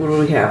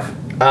we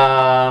have?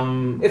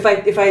 Um, If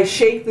I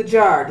shake the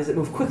jar, does it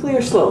move quickly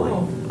or slowly?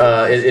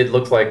 it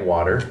looks like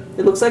water.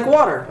 It looks like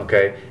water.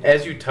 Okay.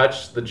 As you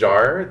touch the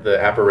jar, the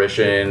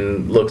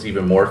apparition looks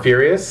even more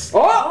furious.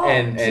 Oh!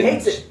 And she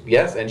hates it.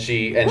 Yes, and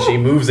she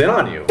moves in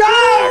on you.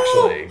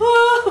 Actually.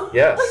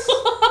 Yes.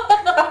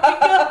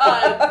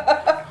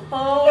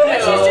 Oh no.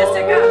 she's just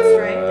a ghost,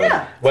 right?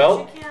 Yeah.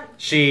 Well,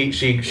 She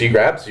can't. she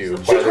grabs you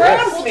by the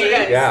grabs wrist. me.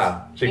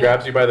 Yeah. She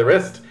grabs you by the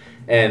wrist,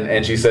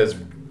 and she says,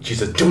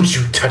 "Don't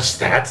you touch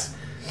that."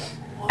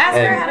 Ask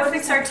her And- how to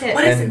fix our tits.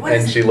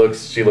 And she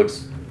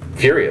looks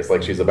furious,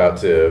 like she's about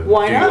to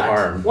Why do not?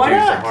 harm. Why do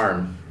not? some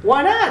harm.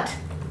 Why not?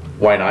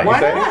 Why not? Why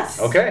you say? not?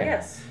 Okay.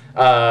 Yes.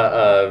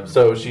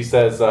 So she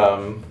says,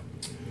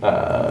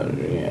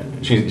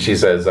 she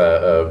says,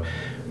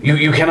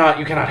 you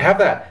cannot have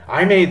that.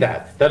 I made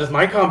that. That is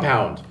my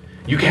compound.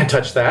 You can't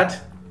touch that.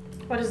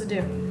 What does it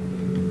do?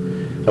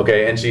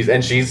 Okay, and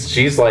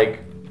she's like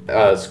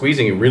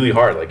squeezing you really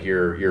hard, like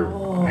your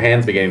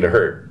hands beginning to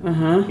hurt.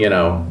 You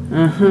know.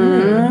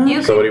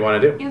 You So what do you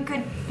want to do?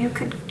 You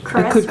could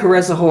caress I could her.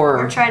 caress a Or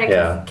horror. try to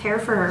Yeah. care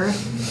for her,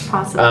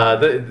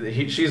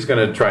 possibly. She's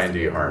gonna try and do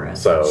you harm.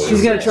 So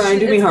She's gonna try and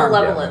do me It's harm.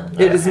 malevolent.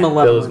 It is It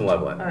malevolent. is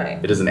malevolent. All right.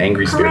 It is an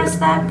angry spirit. Caress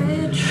that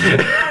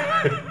bitch.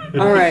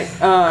 All right.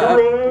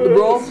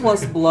 Roll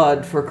plus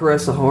blood for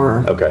caress a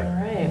horror. Okay. All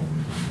right.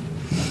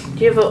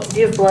 Do you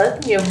have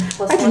blood? You have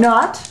plus I do one?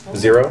 not.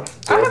 Zero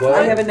blood?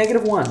 I have a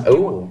 -1.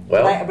 Oh,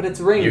 well. But it's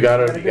ring. You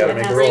gotta make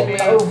a roll.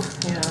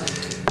 Yeah.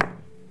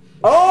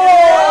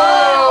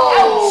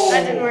 Oh!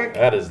 That didn't work.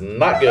 That is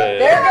not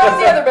good. There goes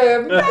the other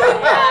boob.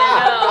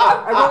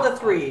 I rolled a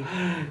 3,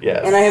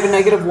 Yes. and I have a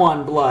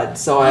 -1 blood,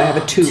 so I have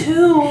a 2.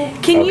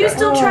 Can you Okay.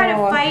 still try to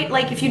fight,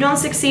 like, if you don't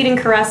succeed in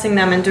caressing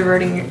them and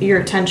diverting your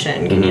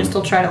attention, can you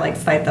still try to, like,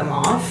 fight them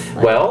off?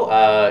 Like, Well,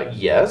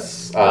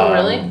 yes. Oh,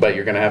 really? But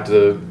you're gonna have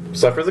to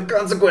suffers the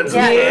consequences.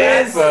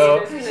 Yeah,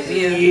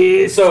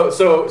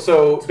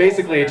 So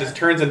basically, it just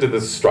turns into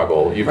this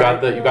struggle. You've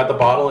got the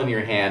bottle in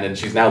your hand, and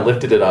she's now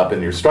lifted it up,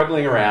 and you're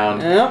struggling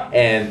around,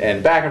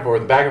 and back and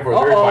forth, very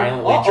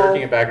violently,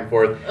 jerking it back and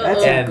forth.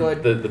 That's and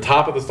good. the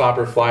top of the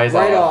stopper flies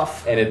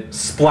off, and it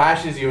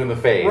splashes you in the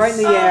face, Right in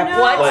the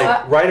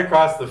like right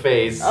across the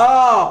face,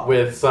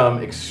 with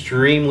some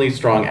extremely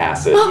strong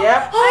acid.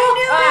 Yep. You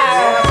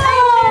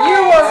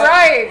were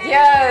right.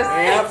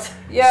 Yes.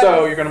 Yes.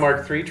 So you're going to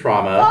mark 3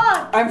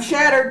 trauma. I'm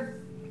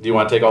shattered. Do you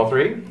want to take all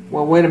 3?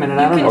 Well, wait a minute.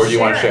 I don't know. Or do you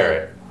want to share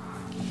it?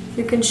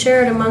 You can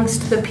share it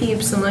amongst the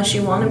peeps unless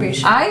you want to be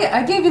shared.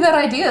 I gave you that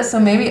idea, so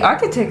maybe I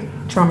could take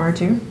trauma or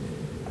 2.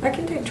 I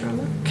can take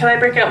trauma. Can I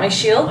break out my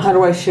shield? How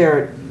do I share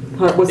it?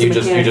 What's the You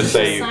mechanics? just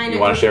say you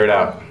want to share it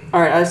out. All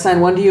right, I assign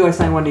 1 to you. I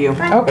assign 1 to you.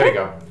 There Okay. you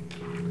go.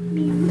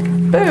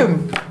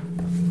 Boom.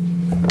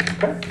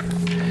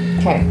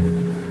 Okay.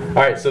 All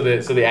right, so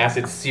the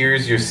acid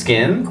sears your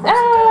skin,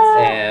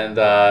 and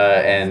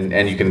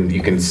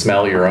you can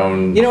smell your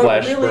own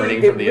flesh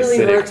burning from the It really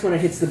acidic. hurts when it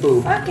hits the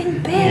boob.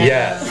 Fucking bitch.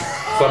 Yes,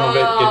 some of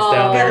it gets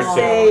down there Gotta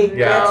say, too.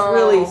 that's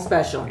really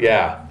special.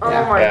 Yeah. Oh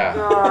my Yeah.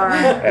 god.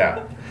 Yeah.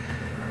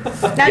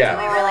 Now, do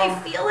we really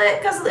feel it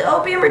because of the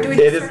opium, or do we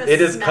just sort of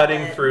It is smell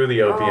cutting it? through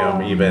the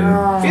opium even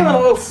Feeling a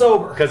little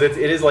sober. because it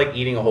is like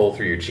eating a hole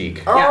through your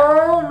cheek.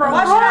 Oh my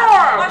Wash it god.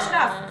 off. Wash it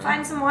off.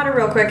 Find some water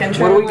real quick and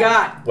try What do to, we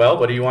got? Well,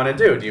 what do you want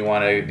to do? Do you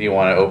want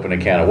to open a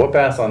can of whoop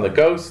ass on the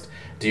ghost?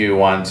 Do you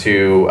want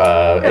to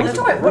exit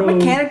the What room?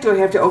 mechanic do I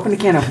have to open a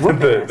can of whoop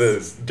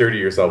the dirty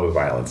yourself with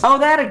violence? Oh,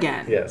 that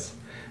again. Yes.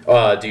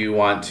 Do you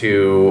want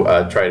to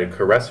try to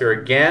caress her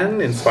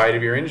again in spite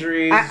of your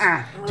injuries?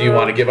 Do you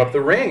want to give up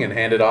the ring and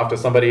hand it off to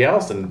somebody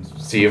else and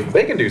see if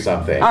they can do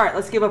something? All right,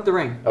 let's give up the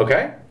ring.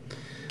 Okay.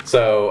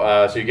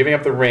 So you're giving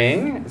up the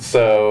ring.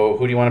 So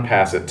who do you want to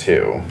pass it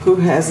to? Who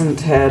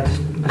hasn't had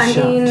a I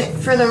shot? mean,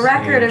 for the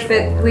record, if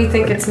we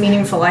think it's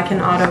meaningful, I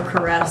can auto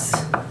caress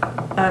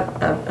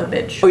a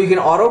bitch. Oh, you can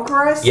auto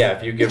caress? Yeah,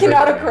 if you You give can her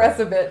auto the ring. caress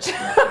a bitch.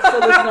 So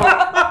there's no.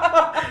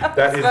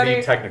 That is funny.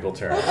 the technical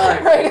term.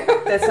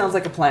 That sounds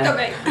like a plan.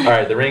 Okay. All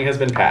right, the ring has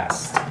been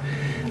passed.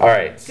 All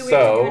right, Do we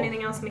have to do so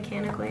anything else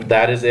mechanically?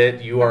 that is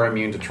it. You are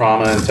immune to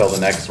trauma until the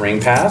next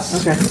ring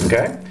pass. Okay.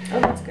 Okay. Oh,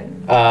 that's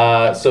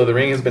good. So the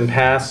ring has been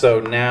passed. So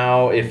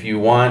now, if you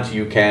want,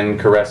 you can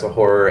caress a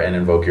horror and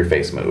invoke your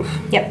face move.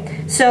 Yep.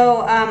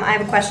 So I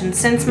have a question.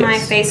 Since my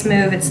Yes. face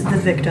move, it's the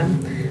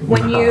victim.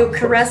 When you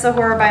caress a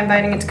horror by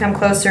inviting it to come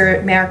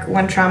closer, mark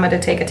 1 trauma to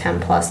take a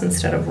 10+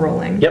 instead of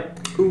rolling. Yep.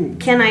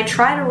 Can I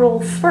try to roll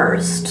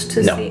first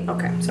to No. see?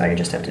 Okay, so I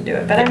just have to do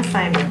it, but I'm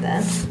fine with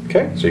that.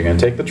 Okay. So you're gonna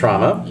take the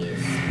trauma,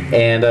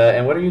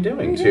 and what are you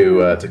doing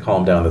to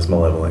calm down this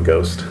malevolent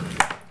ghost?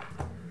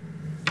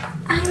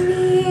 I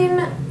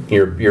mean,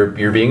 You're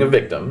being a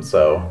victim,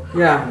 so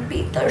Yeah.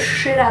 beat the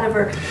shit out of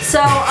her.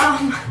 So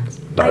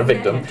not a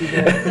victim.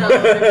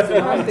 It's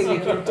the one thing you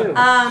can't do.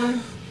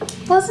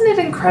 Wasn't it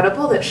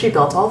incredible that she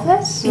built all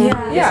this? Yeah.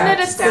 Yeah, Isn't it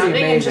it's astounding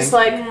pretty and just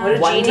like what a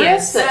Wondrous.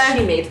 genius that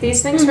she made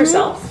these things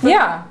herself?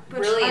 Yeah.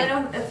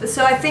 Brilliant.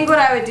 So I think what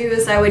I would do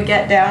is I would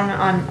get down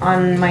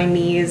on my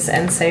knees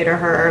and say to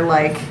her,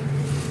 like,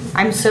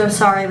 I'm so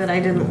sorry that I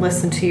didn't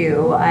listen to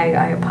you.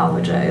 I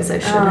apologize. I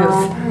should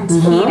have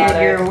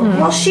heeded your.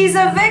 Well, she's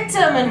a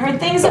victim, and her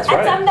things. That's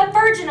right. I'm the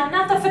virgin. I'm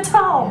not the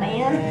fatale,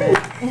 man.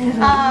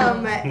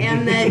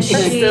 And then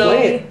Just she.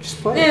 play it.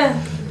 Just play it.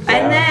 Yeah.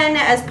 And then,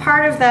 as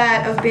part of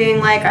that, of being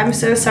like, I'm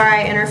so sorry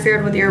I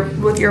interfered with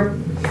your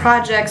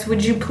projects.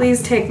 Would you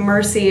please take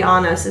mercy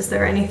on us? Is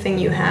there anything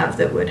you have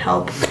that would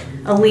help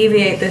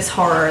alleviate this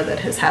horror that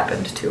has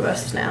happened to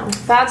us now?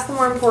 That's the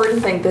more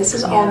important thing. This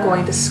is all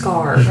going to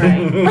scar,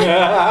 right? Looking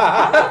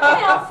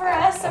out for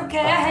us, okay?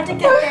 I had to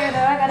get there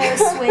though. I gotta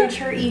assuage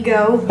her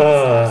ego.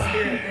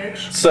 Spirit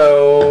bitch.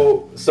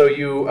 So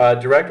you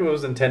direct what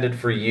was intended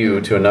for you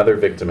to another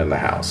victim in the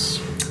house.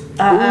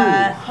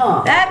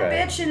 That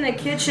Okay. bitch in the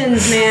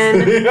kitchens,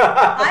 man.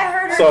 I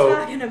heard her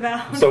talking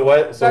about. So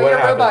what So what your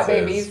happens robot is,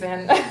 babies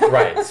and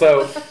right.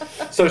 So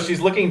she's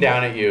looking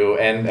down at you,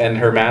 and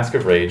her mask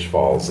of rage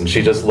falls, and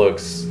she just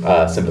looks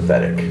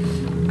sympathetic,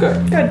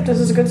 Good. Good. This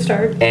is a good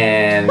start.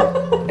 and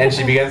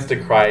she begins to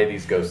cry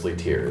these ghostly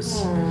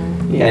tears,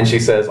 Yeah. and she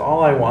says,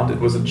 "All I wanted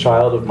was a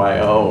child of my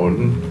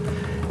own,"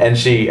 and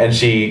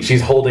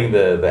she's holding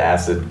the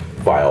acid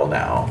vial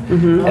now,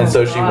 and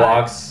so she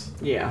walks.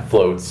 Yeah.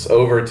 Floats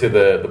over to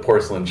the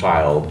porcelain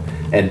child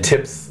and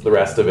tips the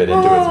rest of it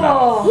into its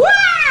mouth.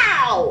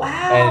 Wow!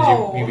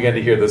 Wow! And you begin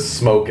to hear the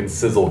smoke and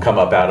sizzle come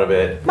up out of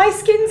it. My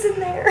skin's in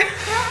there.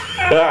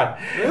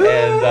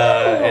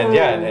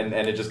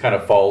 and it just kind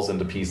of falls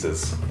into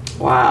pieces.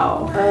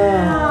 Wow.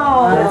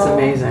 Wow. That's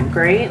amazing.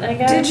 Great, I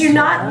guess. Did you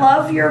not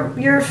love your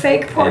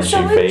fake And she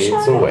porcelain fades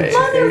child? away.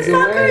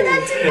 Motherfucker,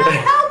 that did not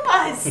help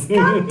us.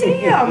 God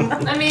damn.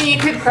 I mean, you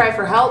could cry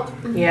for help.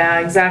 Yeah,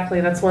 exactly.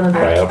 That's one of the.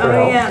 Cry out for Oh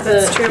help. yeah,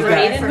 that's true. Is it a I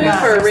maiden move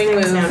forgot or a those ring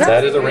things move? now.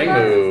 That is a ring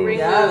move. Ring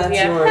Yeah, move, that's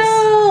yeah. yours.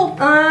 Help!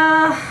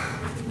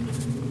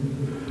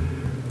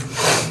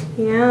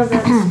 Yeah,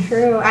 that's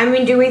true. I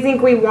mean, do we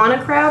think we want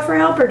to cry out for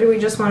help, or do we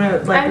just want to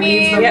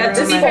leave the room? at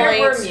this and- point,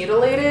 we're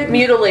mutilated.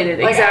 Mutilated,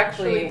 Like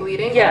exactly. actually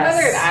bleeding. Yes. And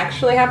whether it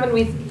actually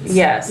happened,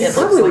 Yes. You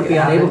probably would be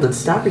unable to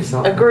stop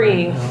yourself.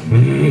 Agree.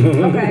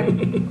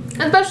 Okay.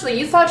 Especially,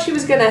 you thought she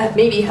was gonna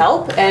maybe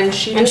help, and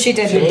she And she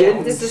didn't.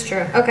 didn't. This is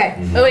true. Okay.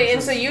 Oh wait,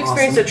 and so you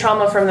experienced a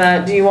trauma from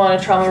that. Do you want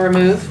a trauma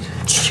removed?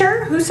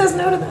 Sure. Who says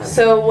no to that?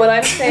 So what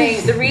I'm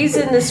saying, the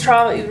reason this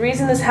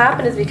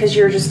happened is because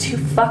you're just too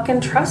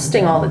fucking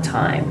trusting all the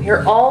time.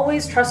 You're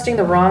always trusting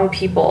the wrong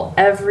people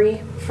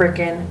every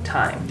frickin'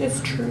 time. It's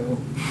true.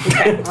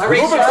 Okay. She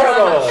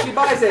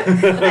buys it.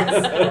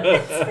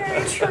 It's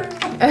very true.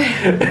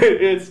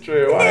 It's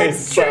true. I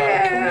suck.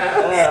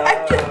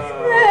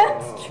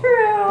 That's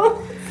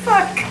true.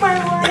 Fuck my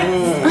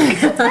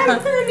life. I'm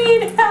gonna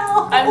need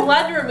help. I'm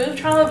glad to remove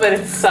trauma, but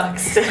it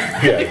sucks.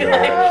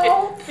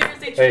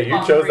 Hey, you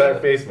chose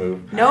that face move.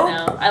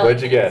 Nope.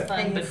 What'd you get?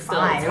 Fun, but still,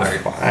 Five. it's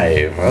hard.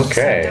 5.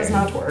 Okay. It does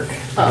not work.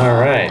 All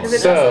right. If it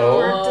So. doesn't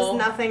work, does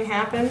nothing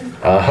happen?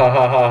 Ha ha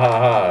ha ha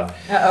ha.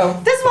 Uh-oh.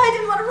 That's why I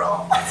didn't want to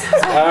roll.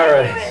 All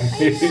right.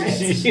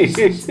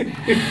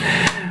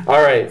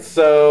 All right.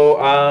 So,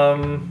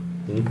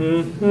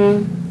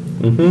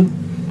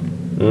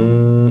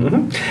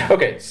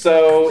 Okay.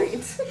 So.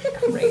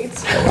 Great.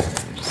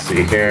 Let's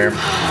see here.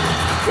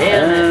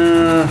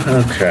 Damn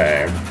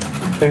Okay.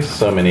 There's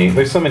so many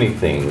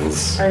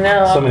things. I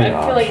know. So many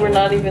I feel like we're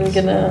not even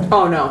gonna.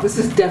 Oh no, this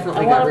is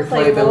definitely I got want to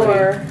play replayability.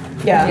 more.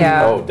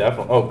 Yeah. Oh,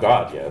 definitely. Oh,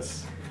 God, yes.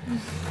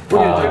 We're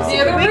gonna do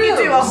The other We could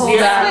do a whole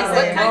Yeah. season.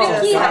 What kind of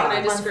Just key like haven't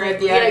I described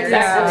the Yeah, other?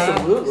 exactly.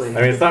 Absolutely.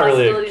 I mean, it's not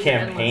really a Possibilities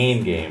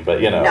campaign game,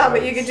 but you know. No,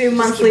 but you could do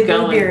monthly keep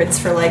going. Bluebeards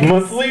for like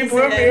Monthly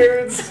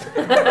Bluebeards.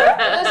 For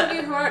those of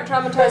you who aren't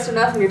traumatized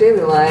enough in your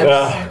daily lives,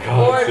 Oh,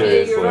 God, or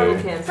maybe your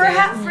own seriously.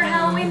 campaign. for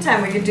Halloween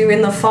time. We could do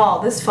in the fall.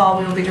 This fall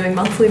we will be doing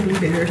monthly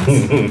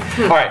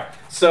Bluebeards. All right.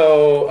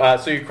 So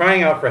you're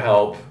crying out for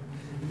help.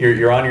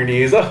 You're on your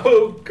knees.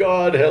 Oh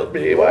God, help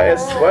me! Why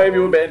have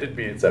you abandoned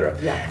me, etc.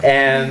 Yeah.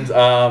 And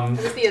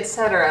It was the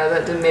etc.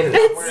 that didn't make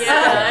it work.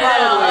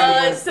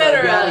 Yeah,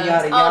 etc. Yada,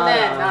 yada, On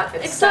that, yada. not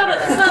It's not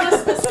a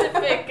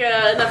specific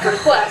enough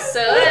request, so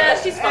yeah,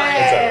 she's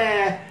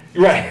fine.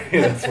 right,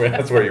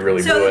 that's where you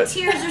really So do the it.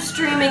 tears are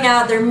streaming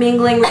out. They're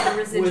mingling with the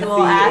residual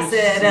the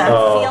acid. I'm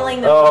Oh.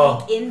 feeling them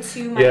Oh. leak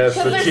into my Yes,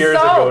 cheek. the there's tears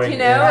salt, are going you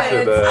know, into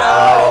and the. it's-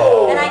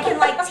 Oh. And I can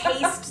like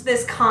taste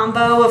this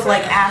combo of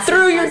like acid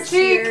Through your plus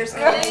cheek. tears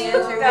coming in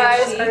through You my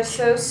guys cheek. are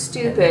so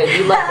stupid.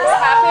 You let this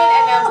happen,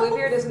 and now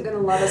Bluebeard isn't going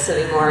to love us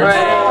anymore. Right,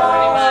 pretty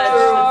much.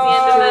 That's the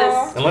end of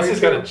this. Unless he's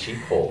got a cheek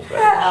hole.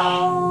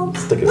 Help.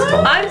 Stick his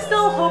tongue. I'm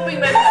still hoping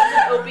that this is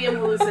an opium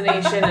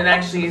hallucination and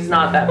actually is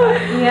not that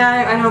bad.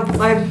 Yeah, I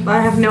don't.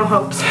 I have no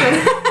hopes for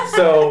that.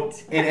 So,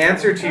 in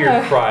answer to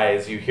your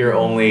cries, you hear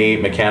only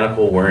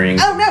mechanical whirring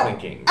Oh no!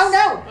 clinking. Oh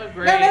no! Oh,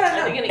 great. No, no, no, Are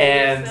no. they gonna eat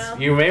And us now?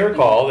 you may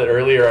recall that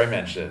earlier I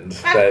mentioned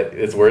that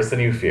it's worse than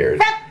you feared.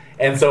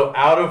 And so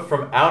out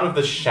of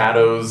the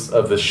shadows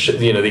of the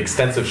the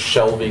extensive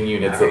shelving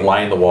units that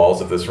line the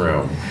walls of this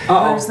room,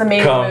 There's the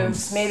maiden Comes-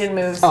 moves. Maiden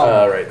moves.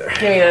 right there,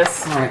 Give me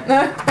this. All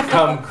right.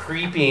 come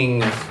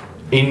creeping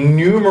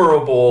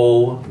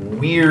innumerable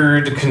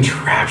weird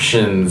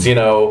contraptions.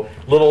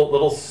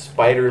 Little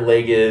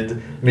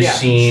spider-legged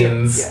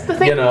machines. Yeah, sure, yeah. The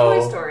thing from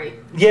Toy Story.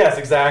 Yes,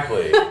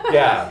 exactly.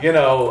 Yeah,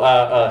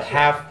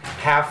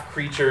 half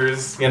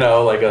creatures.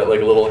 Like a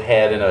little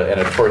head and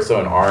a torso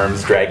and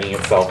arms dragging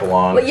itself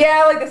along. But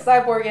yeah, like the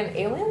cyborg and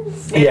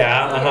aliens.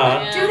 Yeah,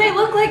 uh-huh. Do they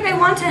look like they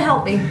want to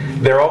help me?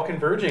 They're all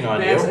converging on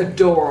That's you.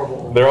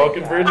 adorable. They're all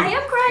converging. I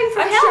am crying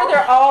for I'm help. sure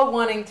they're all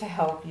wanting to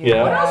help you.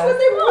 Yeah. What else would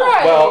they want?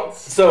 Right. Well,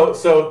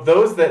 so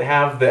those that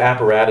have the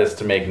apparatus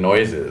to make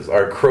noises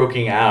are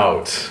croaking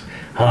out.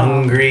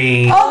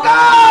 Hungry. Oh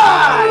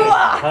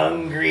God!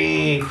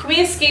 Hungry. Can we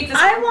escape this?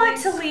 I want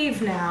to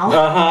leave now.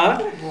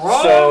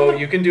 Uh-huh. So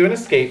you can do an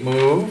escape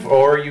move,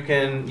 or you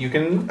can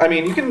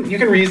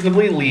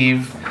reasonably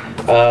leave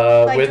with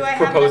do I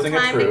have proposing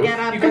enough a time to truth. get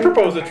up You can and-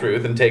 propose a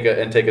truth and take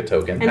a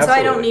token. And so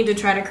I don't need to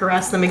try to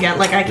caress them again.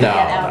 Like I can No,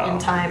 get out no. in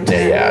time.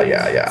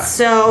 Yeah.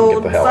 So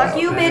Get the hell fuck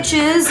out. you,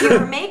 bitches.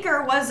 Your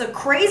maker was a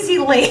crazy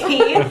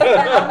lady, and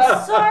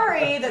I'm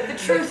sorry that the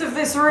truth of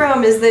this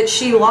room is that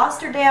she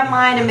lost her damn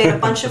mind and made a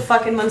bunch of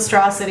fucking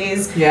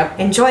monstrosities. Yep.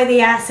 Enjoy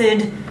the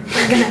acid.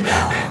 We're gonna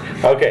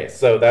go. Okay,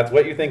 so that's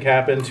what you think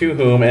happened, to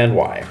whom and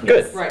why.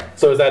 Good. Right.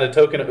 So is that a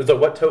token? So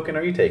what token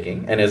are you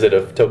taking? And is it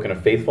a token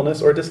of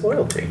faithfulness or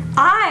disloyalty?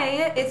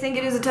 I think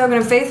it is a token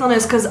of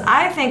faithfulness because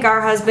I think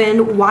our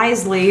husband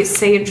wisely,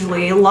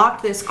 sagely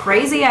locked this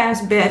crazy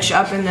ass bitch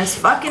up in this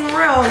fucking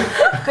room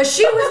because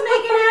she was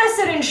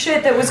making acid and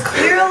shit that was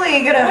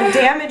clearly gonna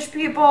damage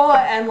people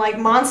and like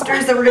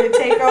monsters that were gonna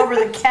take over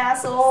the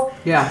castle.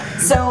 Yeah.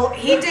 So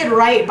he did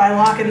right by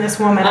locking this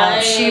woman up. I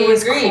She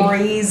was agree.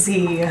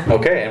 crazy.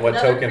 Okay, and what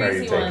Another token are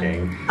you crazy one.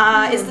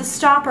 taking? Is the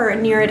stopper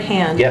near at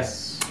hand?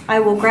 Yes. I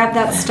will grab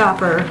that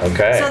stopper.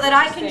 Okay. So that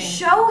I can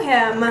show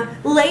him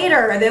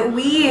later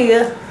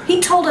that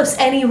he told us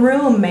any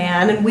room,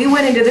 man, and we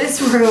went into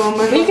this room.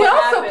 You can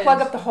also happened?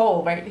 plug up the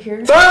hole right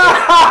here.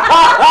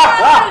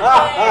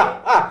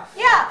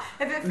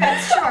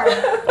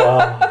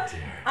 Oh, dear.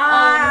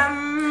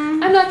 I'm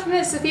not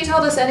convinced. If he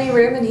told us any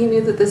room and he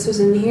knew that this was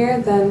in here,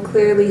 then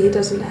clearly he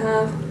doesn't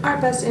have our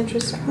best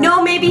interest.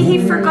 No, maybe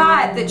he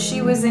forgot that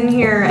she was in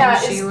here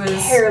That and she is was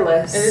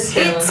careless. It is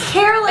careless. It's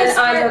careless, And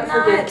I but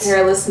don't forgive not.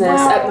 carelessness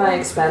at my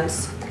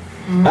expense.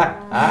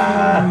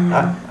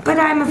 But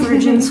I'm a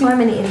virgin, so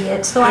I'm an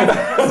idiot. So I.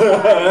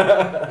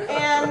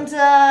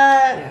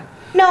 And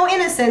no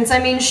innocence. I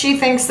mean, she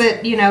thinks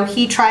that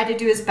he tried to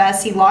do his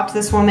best. He locked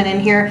this woman in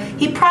here.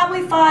 He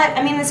probably thought.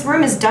 I mean, this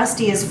room is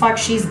dusty as fuck.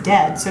 She's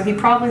dead. So he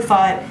probably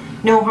thought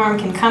no harm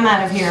can come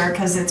out of here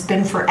because it's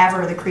been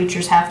forever. The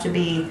creatures have to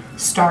be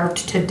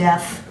starved to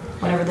death,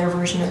 whatever their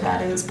version of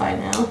that is by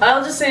now.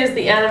 I'll just say as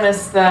the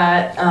animus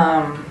that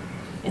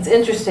it's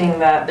interesting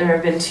that there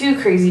have been 2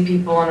 crazy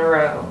people in a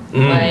row.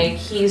 Like,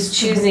 he's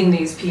choosing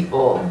these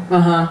people.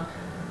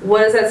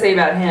 What does that say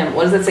about him?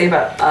 What does that say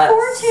about us?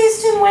 Poor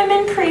taste in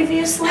women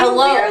previously.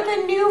 Hello.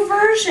 We're the new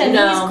version.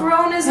 No. He's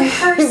grown as a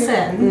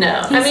person. No.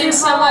 I mean, He's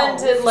someone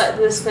evolved. did let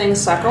this thing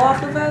suckle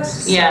off of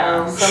us.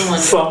 Yeah, so- someone.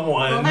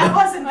 Someone. That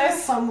wasn't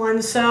this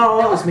someone, so.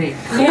 That was me.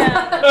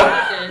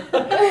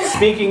 Yeah.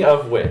 Speaking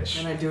of which,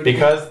 And I do it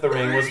because the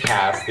ring was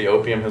passed, the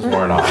opium has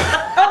worn off.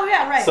 Oh,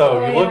 yeah, right.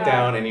 So you look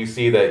down and you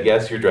see that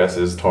yes, your dress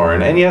is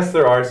torn, and yes,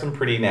 there are some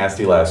pretty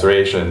nasty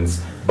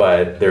lacerations,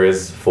 but there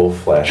is full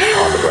flesh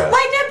on the breast.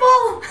 My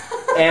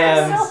nipple!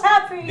 And I'm so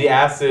happy. the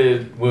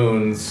acid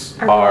wounds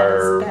Not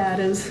are as bad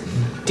as.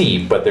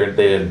 deep, but they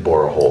didn't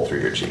bore a hole through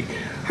your cheek.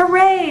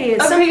 Hooray!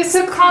 Okay,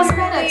 Some so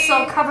cosmetics.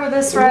 I'll cover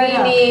this right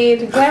up. We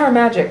need. Glamour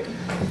magic.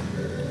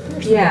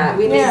 Yeah,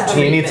 we need. Yeah. So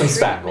you need some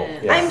spackle.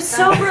 I'm Yes.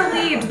 so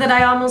relieved that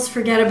I almost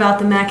forget about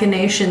the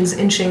machinations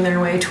inching their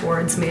way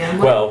towards me. I'm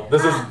like, Well,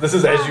 this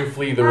is as you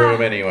flee the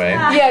room anyway.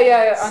 Yeah, on the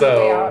way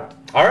So, out.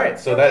 all right.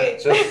 So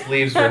that just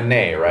leaves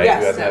Renee, right? Yes,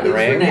 Who hasn't had that the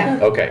ring. leaves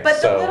Renee. Okay. but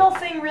so the little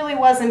thing really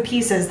was in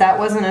pieces. That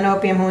wasn't an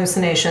opium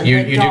hallucination.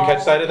 you The do doll-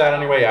 catch sight of that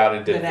on your way out,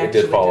 and It it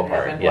actually did fall did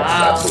apart. happen. Yes,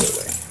 Wow.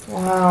 absolutely.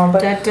 Wow,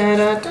 but Da, da,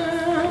 da, da.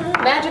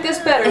 Magic is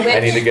better. I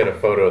need Witch. to get a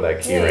photo of that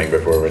key ring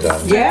before we're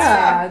done.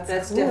 yeah, it's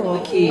That's cool.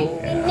 definitely key.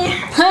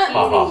 Ha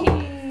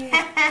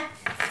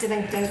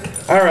Dink, dink.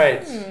 ha. All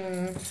right.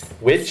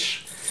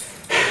 Witch.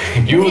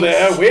 You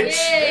there, witch?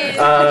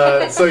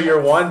 So you're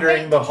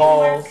wandering the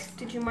halls.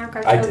 Did you mark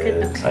our I token?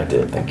 did. I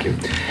did. Thank you.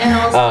 And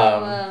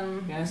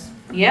also, Yes.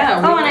 yeah,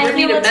 we Oh, and I would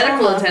need heal a a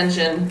medical trauma.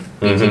 attention.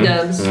 BT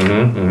dubs.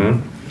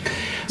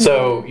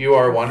 So you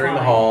are wandering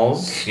the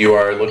halls. You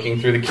are looking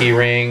through the key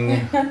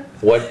ring.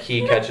 What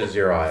key catches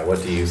your eye?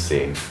 What do you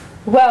see?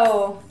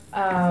 Well,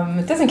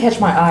 it doesn't catch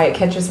my eye. It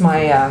catches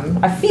my.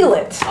 I feel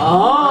it.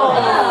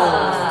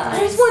 Oh.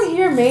 There's one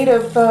here made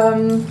of.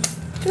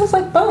 Feels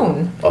like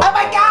bone. Oh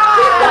my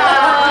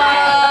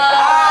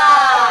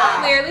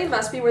Clearly,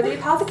 must be where the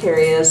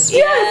apothecary is.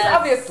 Yes,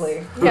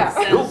 obviously. Yeah.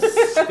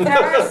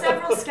 There are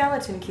several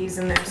skeleton keys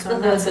in there, so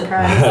I'm not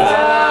surprised.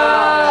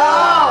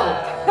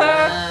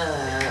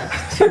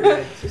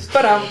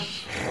 But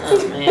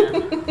Oh man.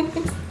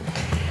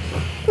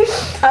 Real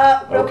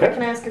Okay. quick,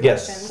 can I ask a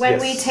Yes, question? When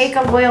yes. we take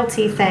a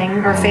loyalty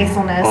thing or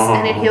faithfulness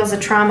and it heals a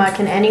trauma,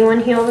 can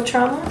anyone heal the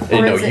trauma?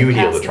 Or No, is it you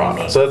heal has the to be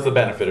trauma. me? So that's the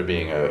benefit of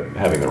being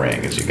having the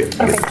ring is you get the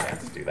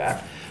chance to do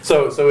that.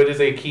 So it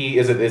is a key.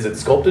 Is it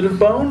sculpted of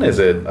bone? Is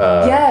it?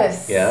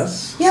 yes.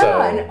 Yes. Yeah,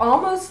 So, and it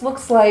almost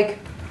looks like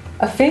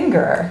a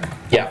finger.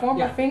 yeah. Form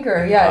of a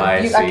finger. Yeah. I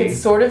I see. could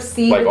sort of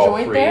see Like the all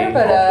joint three, there,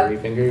 but all three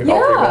fingers. yeah,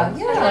 all three bones?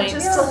 yeah, And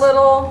just a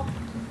little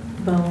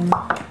Bone.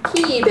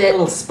 key A bit.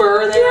 little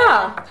spur there.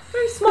 Yeah,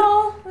 very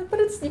small, but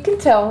you can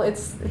tell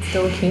it's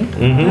still a key.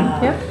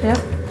 Mm-hmm. Yeah.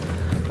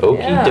 Okie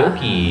Yeah.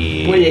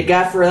 dokie. What do you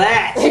got for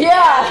that?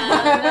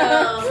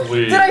 Yeah.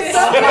 Please. Did I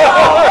suck No.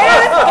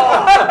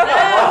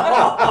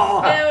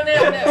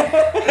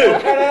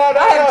 I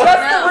have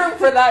just the room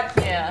for that.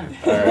 Yeah.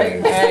 All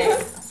right.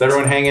 Is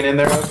everyone hanging in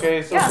there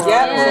okay so far?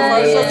 Yeah, so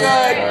far so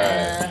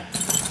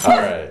good. All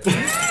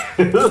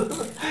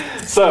right.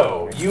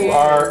 So you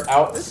are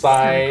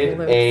outside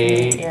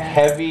a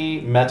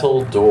heavy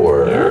metal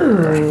door.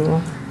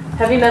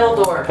 Heavy metal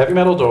door. Heavy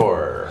metal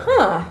door.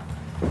 Huh.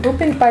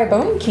 Opened by a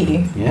bone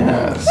key.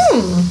 Yes.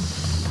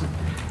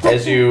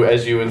 As you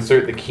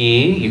insert the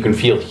key, you can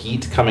feel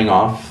heat coming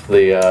off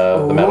the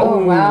metal,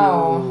 Oh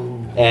wow.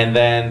 and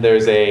then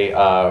there's a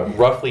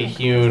roughly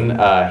hewn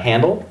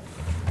handle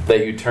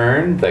that you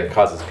turn that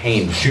causes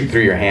pain to shoot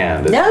through your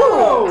hand. It's-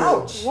 No.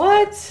 Ouch.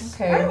 What?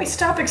 Why don't Okay. we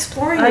stop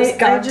exploring this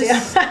goddamn?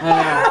 An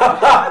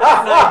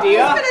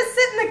idea? I'm gonna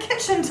sit in the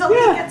kitchen till he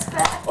gets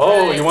back.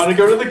 Oh, you want to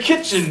go to the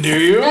kitchen, do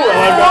you? Well,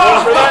 I've got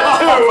one for that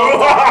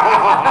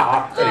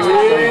too.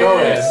 Anyway, so you go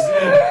in.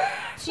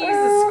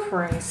 Jesus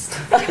Christ.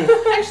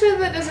 Actually,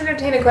 that does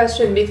entertain a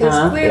question because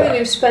clearly Yeah.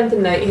 we've spent the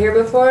night here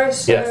before.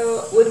 So Yes.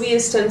 would we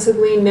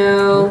ostensibly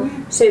know,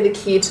 say, the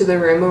key to the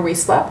room where we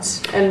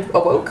slept and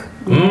awoke?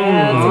 that's a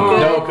good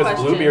No, because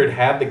question. Bluebeard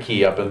had the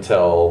key up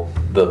until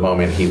the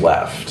moment he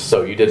left,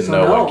 so you didn't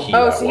know no. what key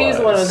Oh, that so he was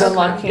the one who was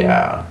unlocking.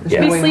 Yeah, Did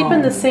yeah. we Way sleep in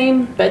home. the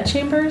same bed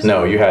chambers?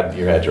 No, you had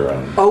your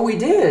own. Oh, we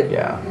did.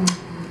 Yeah.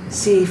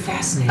 See,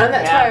 fascinating. And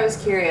that's why I was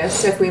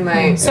curious if we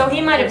might. So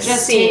he might have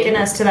just seen. taken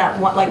us to that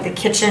one, like the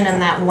kitchen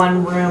and that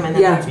one room, and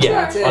then Yeah.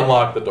 Yeah, That's it.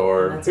 unlock the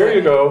door. That's Here it.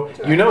 you go.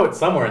 You know it's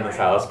somewhere in this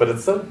house, but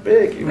it's so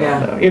big. You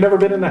don't know. You've never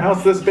been in a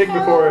house this big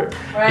before.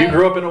 Right. You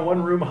grew up in a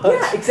one-room hut.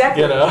 Yeah,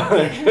 exactly. You know.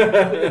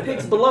 The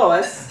pigs below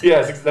us.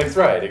 Yes, that's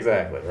right.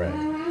 Exactly right.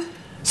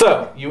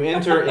 So you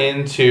enter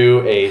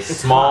into a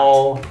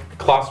small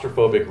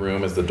claustrophobic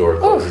room as the door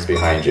closes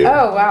behind you.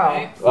 Oh,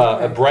 wow.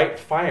 A bright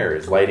fire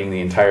is lighting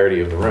the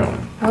entirety of the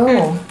room.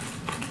 Oh.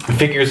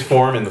 Figures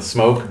form in the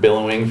smoke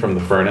billowing from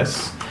the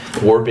furnace,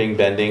 warping,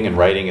 bending, and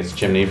righting its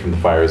chimney from the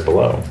fires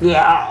below.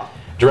 Yeah.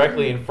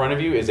 Directly in front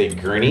of you is a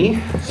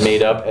gurney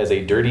made up as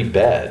a dirty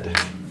bed.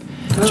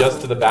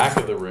 Just to the back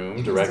of the room,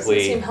 Doesn't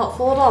directly seem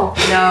helpful at all.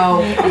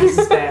 No, this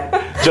is bad.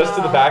 just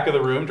to the back of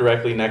the room,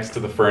 directly next to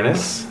the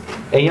furnace,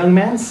 a young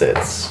man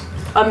sits.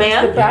 A The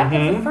man? back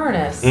of the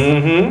furnace.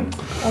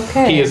 Mm-hmm.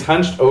 Okay. He is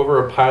hunched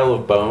over a pile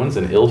of bones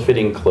and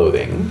ill-fitting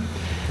clothing.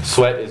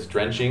 Sweat is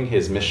drenching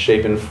his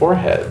misshapen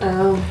forehead.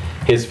 Oh.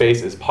 His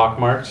face is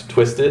pockmarked,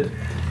 twisted,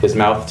 his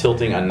mouth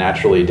tilting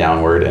unnaturally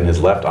downward, and his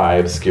left eye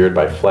obscured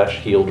by flesh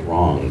healed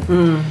wrong.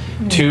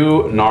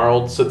 Two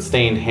gnarled,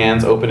 soot-stained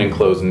hands open and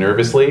close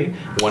nervously,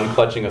 one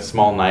clutching a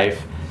small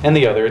knife, and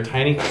the other a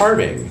tiny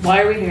carving.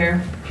 Why are we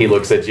here? He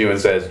looks at you and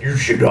says, "You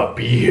should not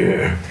be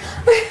here."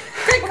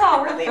 good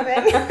call, we're leaving.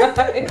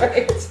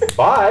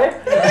 Bye.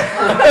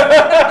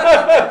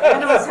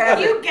 None of us have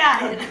it. You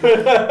got it.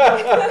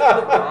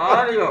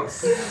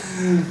 Adios.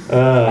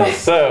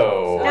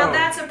 So. Now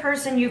that's a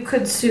person you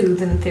could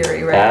soothe in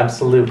theory, right?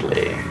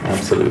 Absolutely.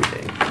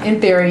 Absolutely. In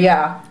theory,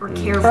 yeah. Or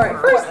care All right.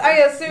 for. First, I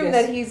assume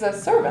that he's a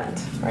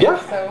servant. Right? Yeah.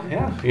 So.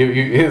 Yeah.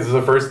 He's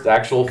the first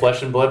actual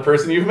flesh and blood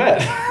person you've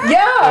met.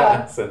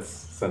 Yeah.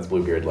 Since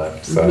Bluebeard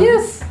left. So.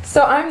 Yes.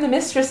 So I'm the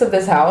mistress of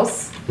this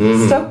house.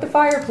 Mhm. Stoke the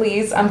fire,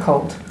 please. I'm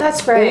cold.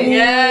 That's right.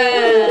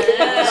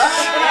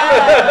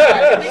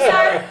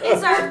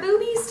 Is our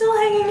booby still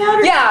hanging out?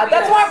 Or Yeah,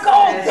 that's why I'm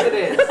cold. Yes, it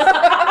is.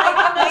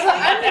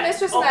 I'm the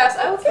mistress of the house.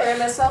 I will carry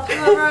myself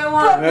whenever I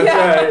want.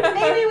 That's right.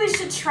 Maybe we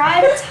should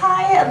try to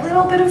tie a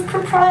little bit of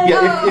propriety.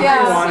 Yeah, if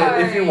yeah, you wanted,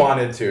 sorry. if you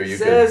wanted to, you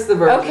could. Says the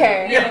virgin.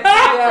 Okay.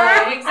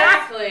 Yeah,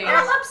 exactly.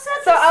 I'm upset.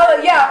 So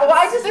well,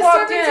 I just The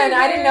walked servants in.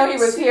 are I didn't know he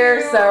was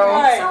here, so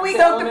Right. So we stoke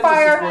the Elementary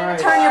fire,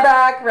 surprise. turn your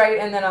back, right,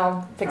 and then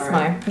I'll fix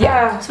my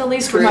So at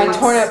least we're my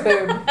torn up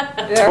boob.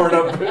 Torn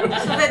up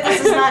boobs. So that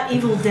this is not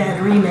Evil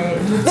Dead remade.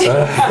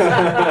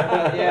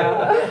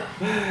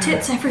 Yeah.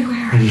 Tits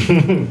everywhere.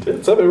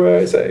 It's everywhere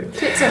I say.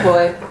 It's a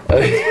boy.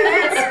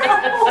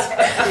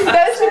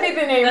 That should be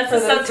the name That's for a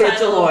this.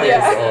 subtitle. Oh, Yeah.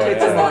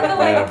 Tits yeah. Sort of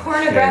like Yeah. a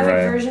pornographic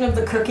Yeah, right. version of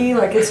the cookie,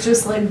 like it's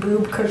just like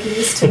boob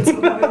cookies, tits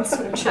and boys,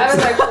 and chips. I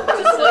was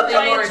actually just something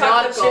Giant more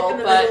chocolate chip nautical, in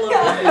the but middle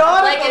of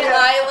it. like an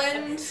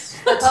island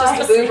that's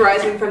just a boob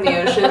rising from the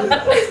ocean.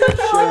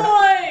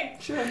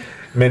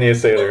 Many a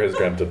sailor has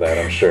dreamt of that,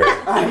 I'm sure.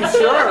 I'm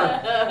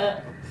sure.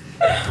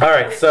 All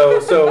right, so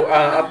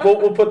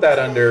we'll put that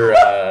under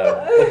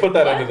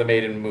under the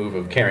maiden move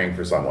of caring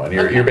for someone.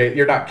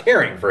 You're not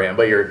caring for him,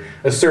 but you're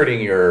asserting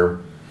your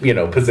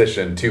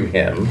position to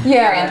him. You're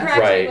Yeah.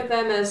 interacting Right. with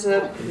them as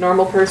a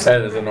normal person.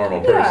 And as a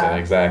normal person, Yeah.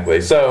 exactly.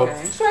 So,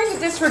 Trying to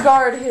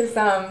disregard his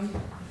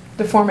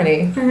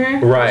deformity.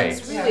 right.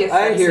 It's really offensive.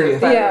 I hear you. by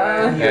the way.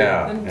 Yeah.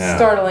 Yeah. And yeah.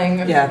 startling.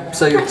 Yeah,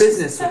 so your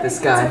business with this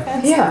guy.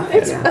 Yeah.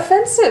 It's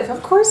offensive.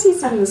 Of course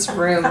he's in this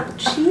room.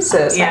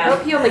 Jesus. Yeah. I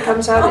hope he only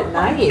comes out at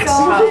night.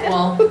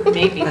 Well,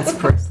 maybe. That's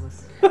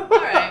priceless.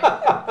 Alright.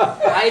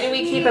 Why do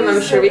we keep him?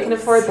 I'm sure we can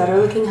afford better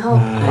looking help.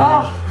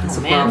 That's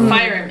a Man, problem.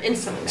 fire him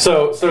instantly.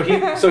 So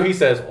he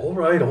says, all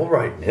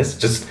right, miss,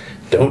 just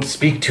don't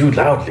speak too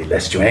loudly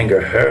lest you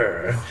anger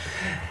her.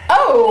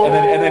 Oh.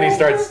 And then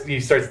he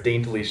starts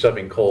daintily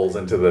shoving coals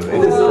into the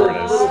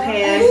furnace.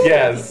 hand.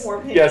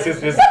 Yes,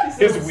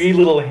 his wee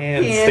little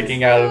hands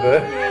sticking out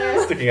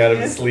of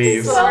his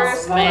sleeves.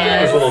 Oh,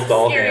 man. His little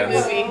doll Scary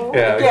hands. movie.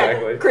 Yeah,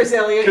 exactly. Chris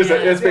Elliott.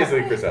 It's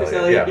basically Chris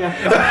Elliott. Yeah.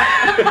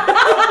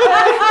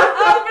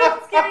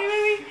 Scary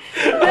movie.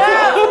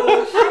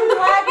 I'm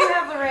glad you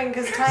have the ring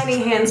because tiny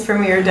hands for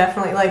me are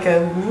definitely like a.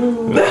 I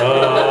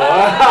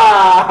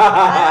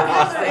don't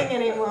have the ring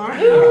anymore.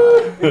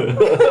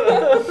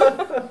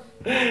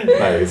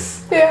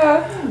 Nice.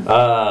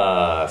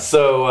 Yeah.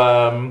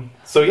 So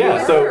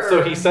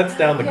he sets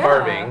down the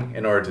carving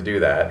in order to do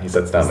that. He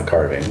sets down the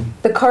carving.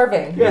 The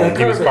carving. Yeah,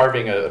 He was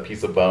carving a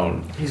piece of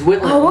bone. He's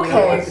whittling. Oh, you know,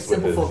 okay. like the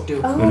simple folk do.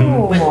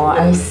 Oh,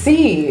 I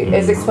see.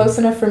 Is it close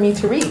enough for me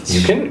to reach?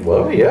 You can,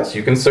 yes,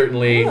 you can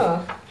certainly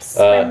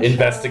Oh.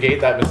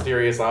 investigate that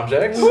mysterious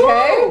object.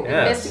 Okay.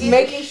 Yes. Investigate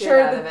Making the shit sure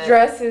out the of it.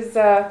 dress is,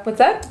 what's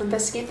that?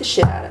 Investigate the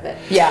shit out of it.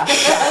 Yeah.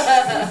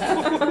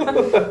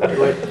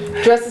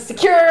 Dress is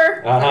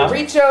secure. Uh-huh.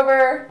 Reach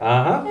over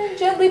Uh-huh. and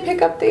gently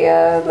pick up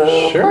the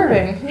little Sure.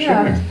 carving.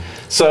 Yeah. Sure.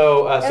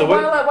 So And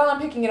what? while I'm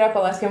picking it up,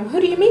 I'll ask him, "Who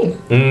do you mean?"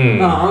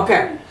 Oh,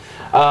 okay.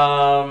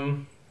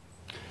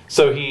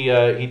 So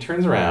he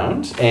turns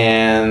around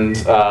and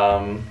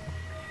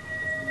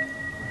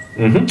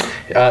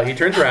he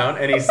turns around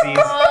and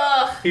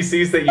he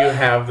sees that you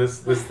have this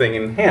thing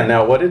in hand.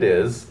 Now what it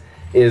is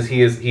is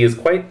he is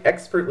quite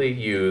expertly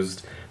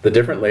used the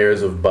different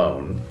layers of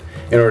bone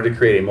in order to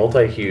create a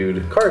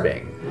multi-hued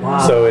carving. Wow.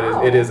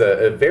 So it is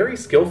a very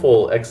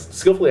skillfully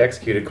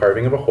executed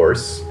carving of a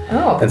horse.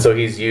 Oh. And so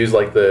he's used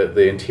like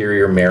the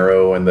interior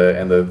marrow and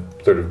the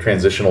sort of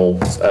transitional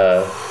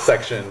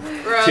section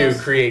to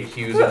create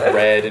hues of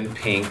red and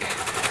pink,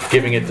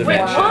 giving it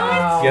dimension.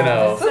 Wow. You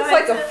know. So it's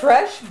like a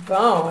fresh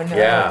bone.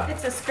 Yeah.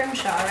 It's a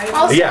scrimshaw, right?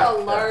 Also Yeah. a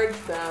large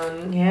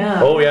bone.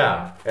 Yeah. Oh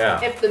yeah.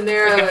 Yeah. If the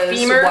marrow Like a is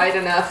femur? wide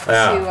enough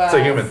Yeah. to. It's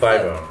a human thigh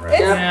bone, right?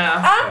 It's,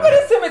 Yeah. I'm gonna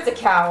assume it's a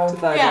cow.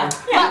 Yeah.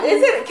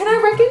 Is it? Can I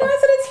recognize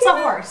that it's It's a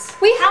human? horse.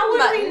 We How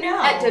had would we mutton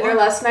know? at dinner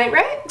last night,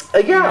 right?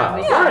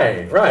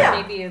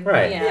 Right. Maybe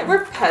Right. Yeah,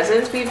 we're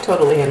peasants. We've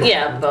totally had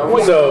Yeah, bone.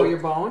 Well, So- your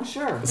bone,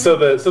 sure. So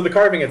the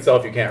carving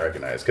itself you can't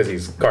recognize because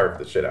he's carved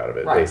the shit out of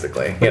it, Right.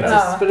 basically. You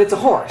know. But it's a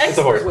horse. It's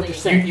a horse. What you're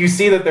You, saying. you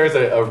see that there's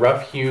a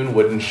rough-hewn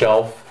wooden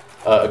shelf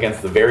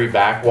against the very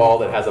back wall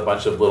that has a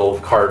bunch of little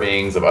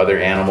carvings of other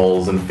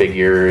animals and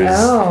figures.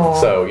 Oh.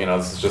 So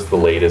this is just the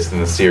latest in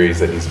the series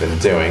that he's been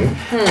doing.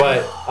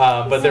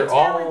 But they're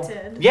all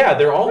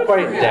they're all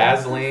quite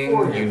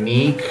dazzling,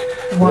 unique,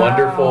 Wow.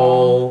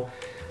 wonderful.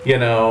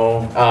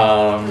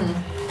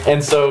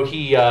 And so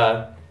he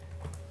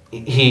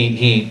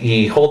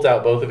holds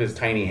out both of his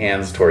tiny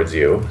hands towards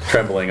you,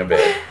 trembling a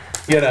bit.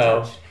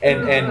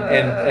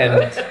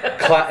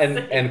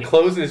 And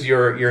closes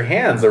your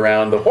hands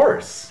around the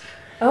horse.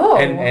 Oh.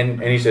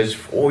 And he says,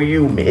 "For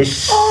you,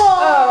 miss.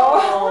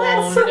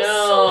 Oh,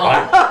 no.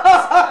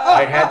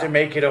 I had to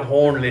make it a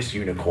hornless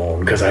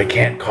unicorn because I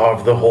can't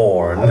carve the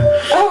horn."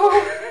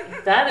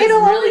 That is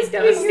really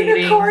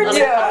devastating on a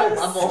Yeah.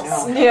 couple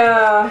levels.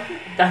 Yeah.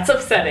 That's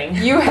upsetting.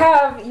 You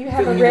have a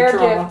Feeling rare the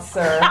trauma. gift,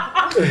 sir.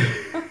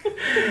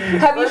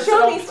 Have you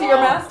shown these to your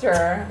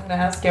master? I'm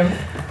gonna ask him.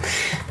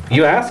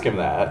 You ask him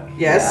that,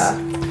 Yes.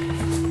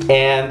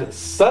 and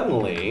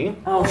suddenly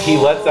Oh, he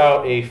lets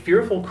out a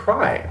fearful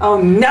cry. Oh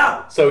no!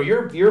 So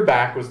your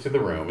back was to the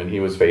room, and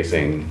he was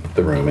facing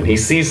the room, and he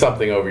sees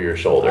something over your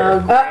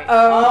shoulder. Uh-oh.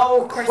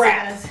 Oh Of course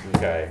crap! it is.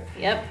 Okay.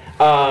 Yep.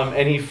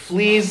 And he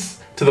flees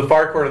to the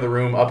far corner of the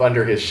room, up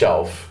under his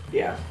shelf.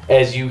 Yeah.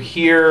 As you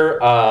hear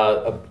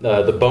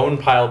the bone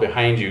pile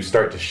behind you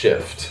start to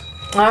shift.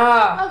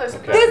 Ah. Oh, there's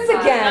Okay. This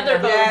again. Another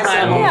bone Yes.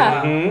 pile.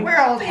 Yeah. Mhm. We're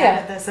old Yeah.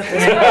 at this at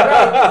this Right, point.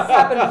 right. This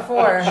happened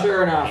before.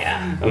 Sure enough.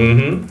 Yeah.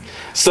 Mm-hmm.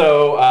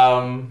 So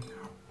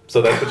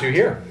that's what you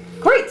hear.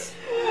 Great.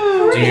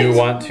 Do you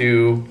want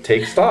to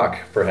take stock,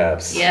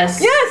 perhaps? Yes.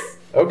 Yes.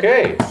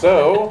 Okay,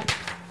 so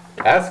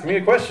ask me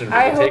a question for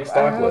the take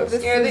stock list.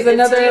 this Here, is do you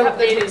another. have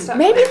the take stock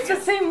Maybe list? it's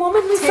the same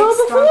woman we Take saw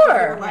stock of your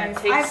before.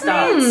 life. Take I've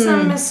stock. made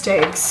some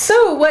mistakes.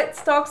 So, what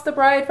stalks the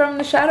bride from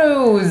the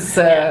shadows?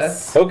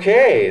 Yes.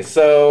 Okay,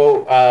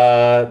 so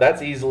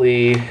that's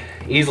easily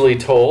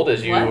told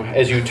as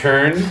you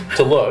turn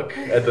to look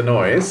at the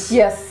noise.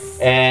 Yes.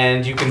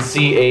 And you can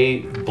see a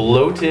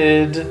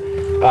bloated,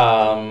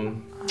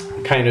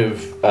 kind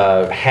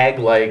of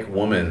hag-like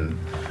woman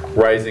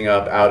rising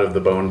up out of the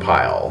bone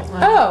pile.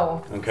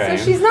 Oh. Okay.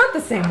 So she's not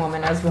the same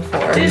woman as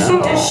before.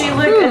 Does she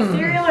look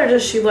ethereal or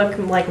does she look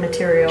like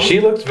material? She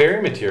looks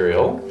very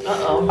material.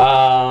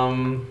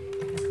 Uh-oh.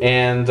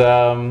 And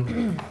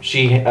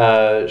she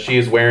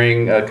is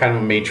wearing a kind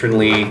of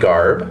matronly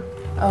garb,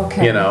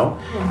 Okay.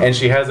 and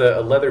she has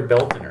a leather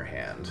belt in her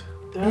hand.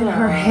 In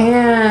her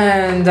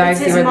hand. I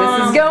see where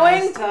this is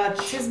going.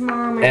 Touch his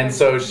mom. And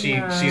so she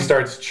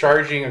starts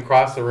charging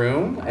across the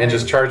room and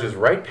just charges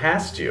right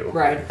past you.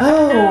 Right.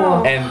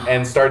 Oh.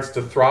 And starts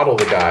to throttle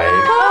the guy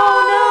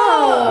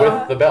Oh no.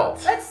 with the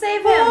belt. Let's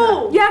save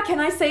him. Yeah, can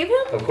I save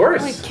him? Of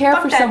course. Like care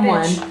Fuck for that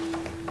someone.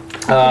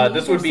 bitch.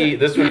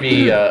 This would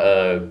be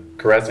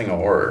caressing a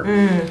horror.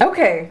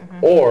 Okay.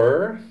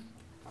 Or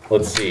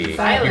let's see. You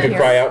Silence. can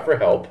cry out for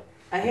help.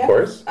 I Of have.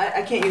 course.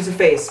 I can't use a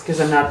face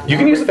because I'm not. You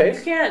can use a face.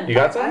 You can. You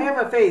got I some?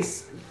 have a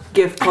face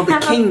gift called the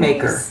have a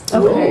Kingmaker. face.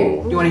 Okay.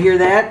 Ooh. You want to hear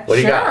that? What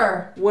do you got?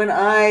 Sure. When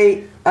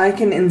I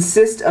can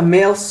insist a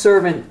male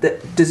servant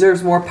that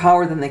deserves more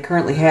power than they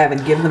currently have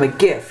and give them a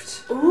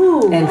gift.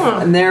 Ooh.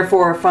 And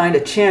therefore find a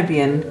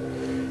champion.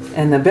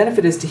 And the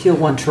benefit is to heal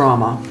one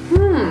trauma.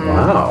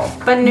 Wow.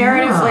 But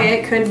narratively,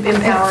 it could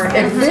empower It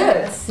him to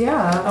fits.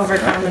 Yeah.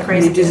 overcome the And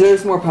crazy. he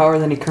deserves more power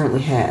than he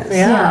currently has.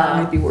 Yeah.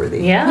 Might be worthy.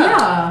 Yeah.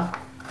 Yeah.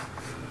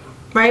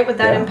 Right? Would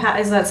that Yeah.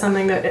 is that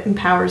something that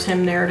empowers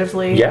him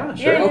narratively? Yeah,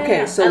 sure. Yeah.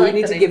 Okay, so I we like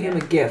need that to give idea. him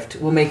a gift.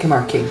 We'll make him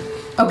our king.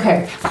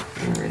 Okay.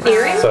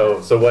 Earring?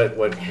 So what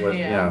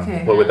Yeah.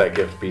 Okay. what would that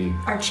gift be?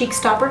 Our cheek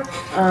stopper?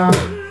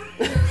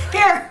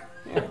 Here.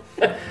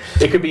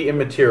 It could be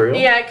immaterial.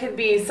 Yeah, it could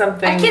be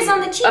something. A kiss on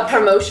the cheek. A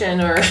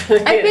promotion or.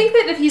 I think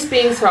that if he's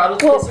being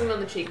throttled, kissing him on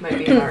the cheek might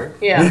be hard.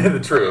 Yeah.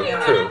 True.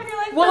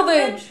 Well,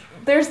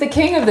 there's the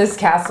king of this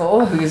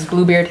castle, who's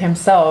Bluebeard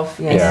himself,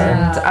 Yes.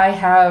 and I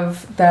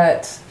have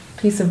that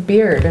piece of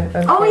beard.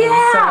 Of Oh, his,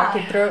 yeah! So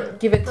I could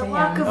give it to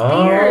Lock him, of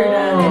Oh. beard.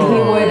 and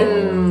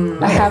he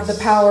would have the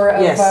power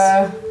of Yes.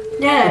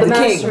 Yeah. The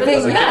king.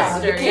 The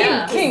master,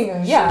 yeah.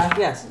 king, yeah,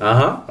 Yes.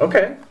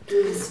 Okay.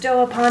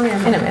 Bestow upon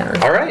him. in a manner.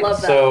 All right. Love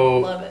that. So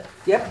Love it.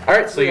 Yep. All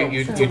right, so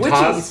you It's witchy.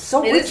 toss. It's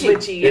so It is witchy.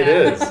 witchy. It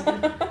Yeah. is.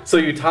 So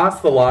you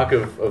toss the lock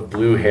of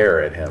blue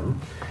hair at him,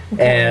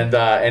 and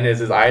as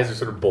his eyes are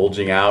sort of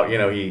bulging out, you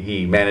know,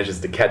 he manages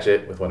to catch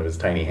it with one of his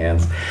tiny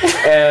hands,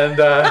 and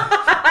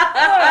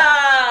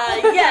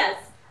Yes.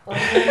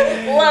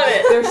 Love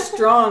it. They're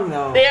strong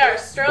though. They are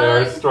strong.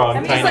 they're strong,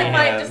 Just tiny like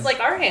hands. just like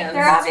our hands.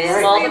 They're obviously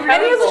Small really but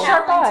And he has a powerful.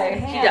 sharp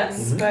eye. He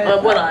does.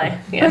 But One eye.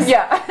 Yes.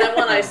 Yeah. That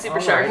one eye is super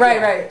sharp.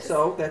 Right, right.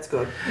 So that's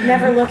good.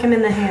 never look him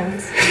in the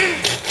hands.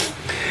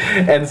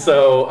 And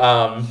so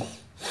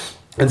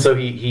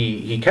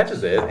he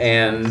catches it,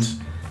 and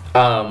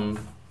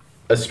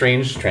a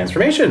strange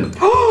transformation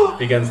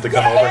begins to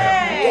come over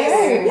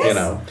him. You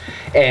know,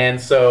 and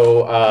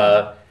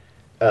so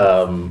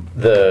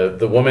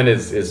the woman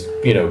is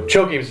you know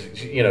choking.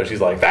 You know,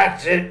 she's like,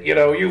 "That's it. You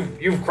know,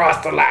 you've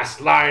crossed the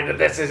last line, and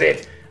this is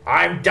it.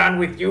 I'm done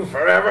with you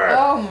forever."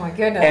 Oh my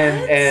goodness.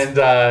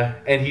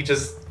 And he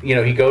just you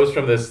know he goes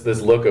from this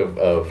look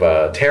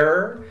of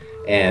terror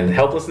and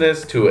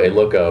helplessness to a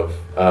look of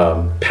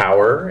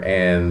power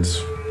and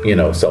you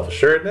know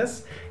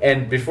self-assuredness,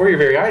 and before your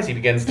very eyes he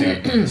begins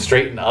to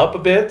straighten up a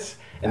bit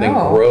and then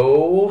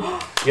grow,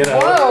 you know,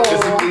 Whoa.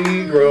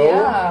 physically grow.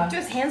 Yeah. Do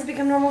his hands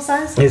become normal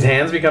size? His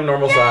hands become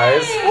normal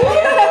size.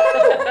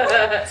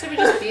 So we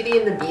just Beauty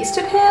and the Beast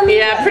of him?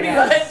 Yeah, pretty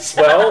much.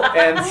 Well,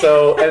 and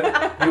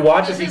you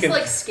watch as he His can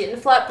like skin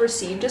flap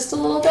recede just a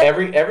little bit.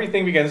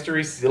 everything begins to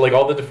recede, like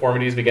all the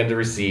deformities begin to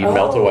recede,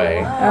 melt away,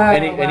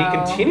 and he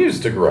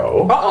continues to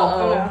grow.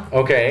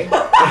 Okay. Wait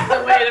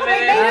a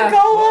minute.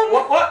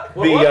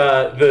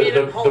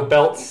 The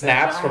belt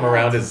snaps from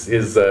around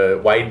his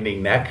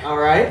widening neck. All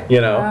right.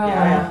 You know,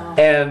 Yeah.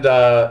 and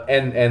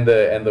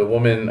the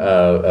woman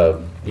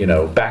you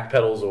know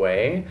backpedals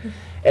away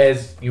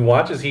as you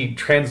watch as he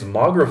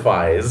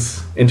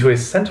transmogrifies into a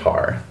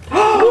centaur.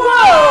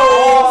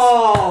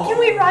 Whoa! Can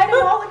we ride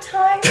him all the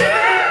time?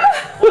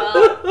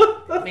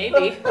 Well,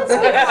 maybe.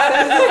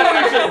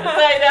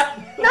 I know.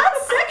 Not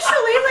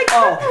sexually, like.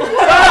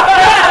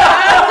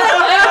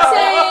 I'm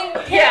saying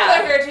Yeah.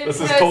 careful, Virgin. This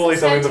is because totally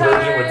something the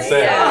Virgin would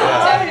say.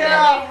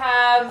 Definitely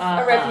have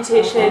a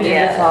reputation in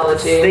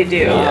mythology. They do.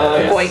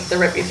 Yes. Quite the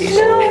reputation.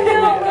 No,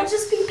 we'll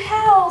just be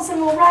pals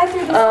and we'll ride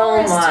through the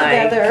forest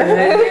together.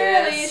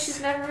 Clearly, she's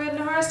never ridden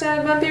a horse down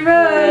a bumpy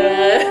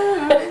road.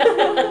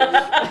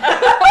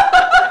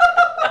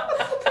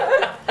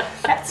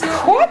 That's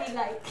what we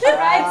like. A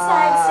ride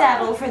side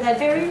saddle for that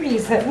very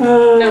reason.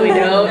 No, we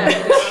don't.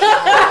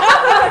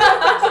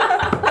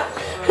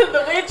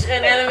 The witch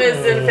and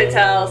Animus and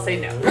Fatale say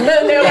no.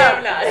 No,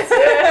 I'm not.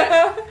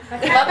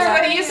 Mother,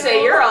 what do you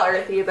say? You're all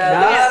earthy about it.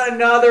 Not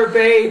another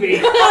baby.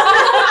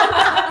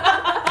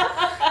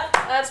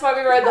 That's why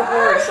we ride the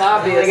horse,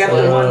 obviously. They got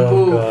the one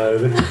boob.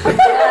 God.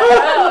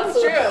 Oh,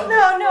 it's true.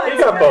 No, You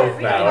got both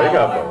now. You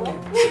got both.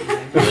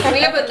 We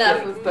have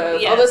enough of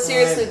both. Yes. Although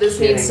seriously, this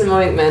needs some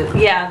ointment.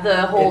 Yeah,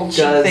 the whole It cheek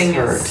does thing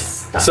hurt.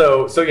 is.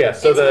 So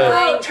the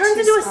Oh, it turns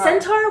into a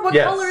centaur? What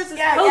Yes. color is his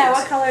Yeah, coat?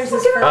 what color is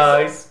his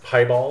fur? he's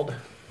piebald.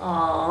 Aww.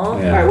 All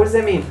right. What does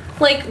that mean?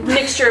 Like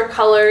mixture of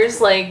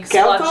colors, like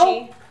Calico?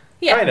 splotchy.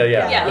 Yeah. Kinda,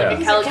 yeah. Yeah, like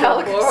a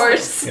calico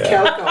horse. Yeah.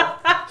 Calico.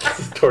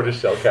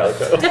 Tortoiseshell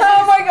calico.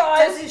 Oh my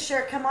gosh. Does his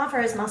shirt come off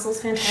or his muscles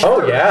fantastic?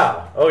 Oh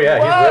yeah. He's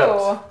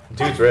Whoa. ripped.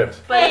 Dude's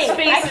ripped. But his I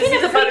face is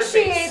can a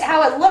appreciate butterface.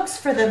 how it looks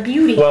for the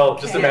beauty. Well,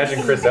 just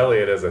imagine Chris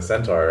Elliott as a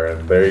centaur,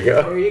 and there you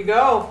go. There you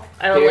go.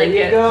 I don't There like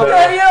you it. go.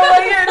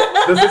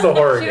 This is a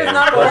horror game.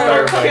 not Let's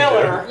horror. not remind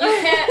Killer. You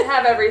can't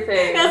have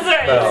everything. That's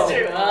right, No. that's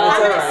true. I'm That's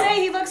gonna alright.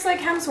 say he looks like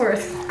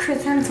Hemsworth.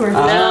 Chris Hemsworth.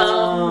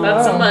 No,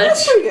 not so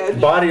That's much. pretty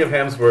good. Body of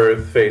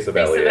Hemsworth, face of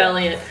Face Elliot. of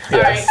Elliot.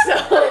 Yes.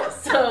 Alright,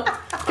 so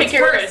pick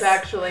your Chris.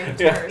 Actually, it's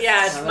Yeah. worse.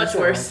 Yeah, it's No, much that's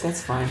all right. worse.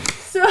 That's fine.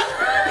 So Well,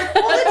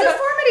 the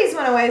deformities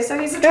went away, so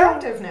he's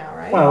attractive now,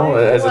 right? Well,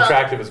 as Well,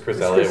 attractive as Chris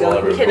Elliott Chris will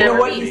Elliott. ever Can be. You know never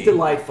what? be. He's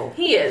delightful.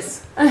 he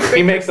is.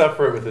 He makes up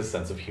for it with his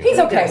sense of humor. He's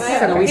okay. Yes.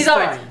 He's No, okay. he's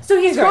alright. fine. So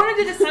he's grown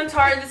into the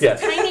centaur in this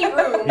Yes. tiny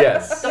room.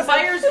 Yes. The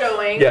fire's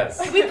going. Yes.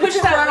 Can we push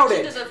that Crowd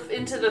witch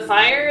into the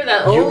fire?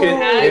 That You old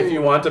can, hag? if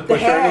you want to push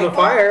her into the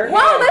fire.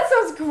 Wow, that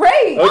sounds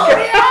great.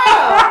 Okay.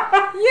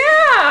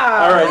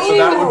 Yeah. All right, so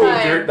that would be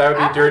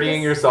Fire.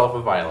 dirtying yourself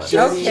with violence. She's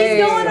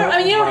going around. I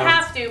mean, you don't Wow.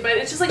 have to, but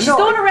it's just like she's No,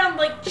 going around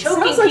like it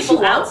choking sounds like she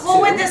people out. wants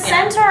Well, would the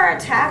centaur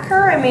attack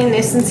her? I mean,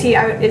 is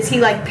he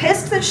like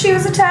pissed that she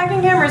was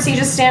attacking him, or is he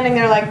just standing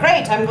there like,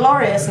 great, I'm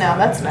glorious now?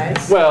 That's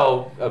nice.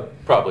 Well,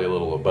 probably a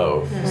little of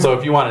both. So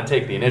if you want to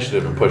take the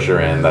initiative and push her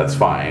in, that's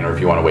fine. Or if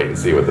you want to wait and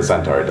see what the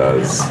centaur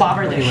does.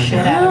 Clobber the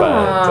shit out of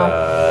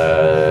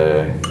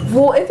But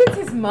Well, if it's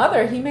his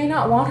mother, he may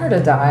not want her to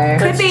die.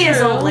 Could be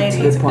his old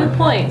lady. Good point. Good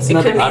point. It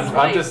Nothing- could be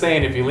I'm just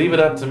saying, if you leave it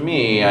up to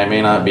me, I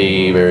may not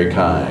be very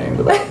kind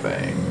about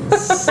things.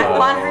 So. I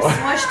want her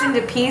smushed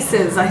into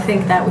pieces. I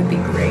think that would be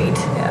great.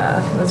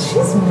 Yeah, but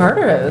she's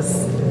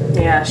murderous.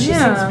 Yeah, she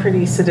Yeah. seems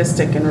pretty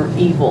sadistic and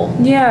evil.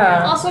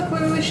 Yeah. Also,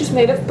 clearly she's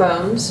made of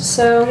bones,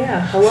 so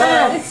Yeah,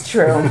 hello. It's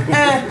true.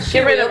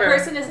 Get rid of the her.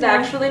 person isn't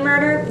actually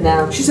murdered.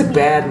 No. She's a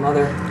bad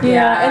mother.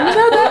 Yeah, and you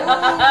know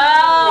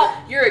that.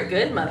 You're a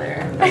good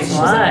mother. That's She's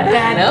why. a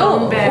bad No.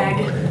 bone bag.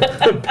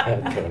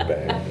 Bad going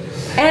bag.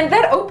 And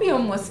that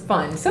opium was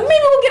fun. So maybe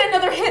we'll get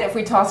another hit if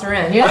we toss her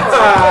in. You know?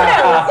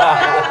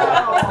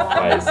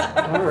 Nice.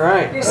 All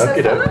right. You're so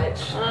Okay, fun.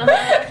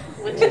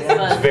 Which is It's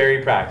fun.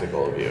 very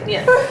practical of you.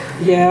 Yes.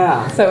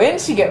 Yeah. So in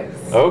she goes.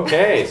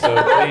 Okay, so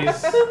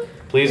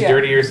please Yeah.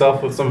 dirty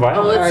yourself with some Oh,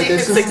 violence. let's see if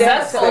there's it's some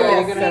successful. stats there.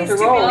 You're gonna have to Please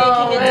to be roll.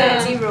 making a man.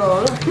 dirty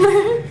roll.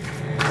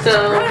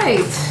 So, Right.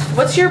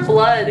 what's your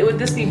blood? Would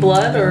this be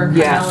blood or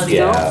Yeah. carnality?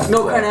 Yeah.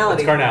 No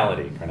carnality. It's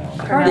carnality. Yeah,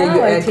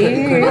 you add Carnality. What is the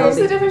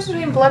carnality. difference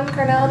between blood and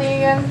carnality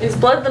again? Is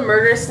blood the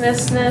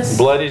murderousness?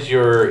 Blood is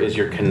your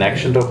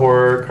connection to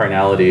horror.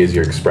 Carnality is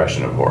your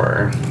expression of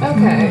horror.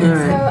 Okay. So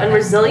And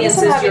resilience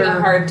I guess I'm is having your-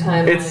 a hard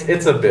time.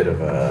 It's a bit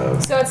of a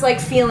So it's like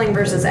feeling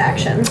versus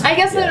action. I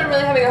guess what I'm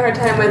really having a hard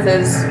time with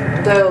is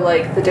though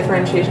like the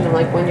differentiation of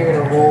like when you're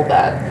gonna roll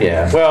that.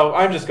 yeah. Well,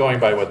 I'm just going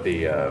by what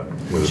the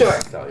moves Sure.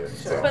 tell you.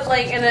 So. But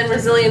like, and then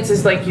resilience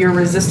is like your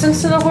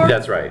resistance to the horror?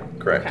 That's right.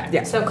 Correct. Okay.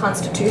 Yeah. So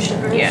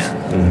constitution, right? Yeah.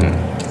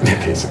 Mm-hmm.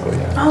 Basically,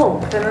 yeah. Oh,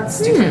 then that's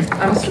stupid.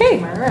 I'm Okay.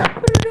 switching mine around.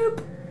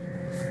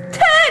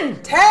 10!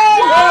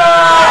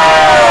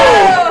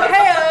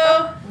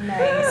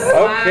 Nice.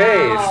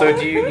 Okay, so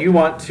do you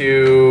want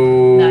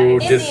to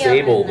Nice.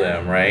 disable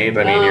them, right?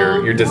 I mean,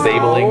 you're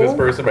disabling this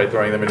person by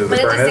throwing them into the But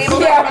it furnace.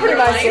 disables Yeah, them from pretty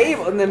their much. life.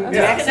 Disable and then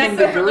maximum Disconnect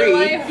them from their degree.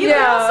 life. You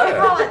can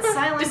also call it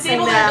silencing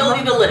Disable their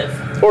ability them. to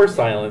live. Or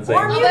silencing.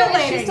 Or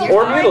mutilating. still You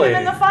Or throw them mutilating.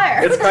 in the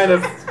fire. It's kind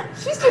of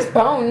She's just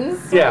bones.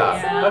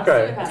 yeah.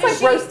 Okay. It's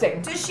like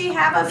roasting. Does she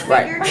have a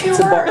Right. figure It's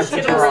to a her? bar- Or she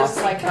it's a just broth.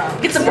 looks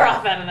like Get some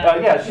broth out of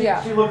that. Yeah,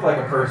 Yeah. she looked like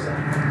a person.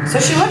 So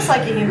she looks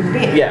like a human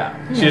being. Yeah,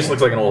 she just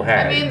looks like an old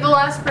hag. I mean, the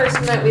last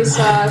person that we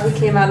saw who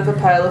came out of a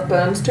pile of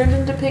bones turned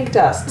into pink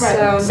dust.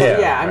 Right. So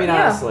Yeah, I mean,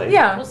 honestly.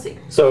 Yeah. We'll see.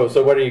 so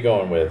what are you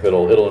going with?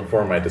 It'll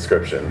inform my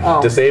description.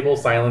 Oh. Disable,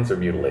 silence, or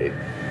mutilate.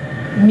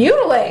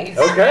 Mutilate.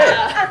 Okay.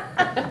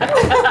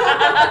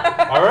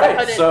 All right.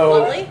 Put it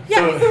So bluntly?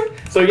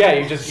 so yeah,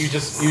 you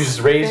just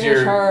raise Finish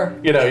your her.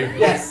 you know.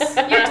 Yes.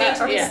 your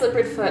dainty Yeah.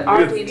 slippered foot.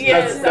 Our Yes, dainty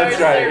Yes, that's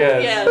ours right. are-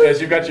 Yes. yes.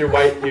 Yes, you've got your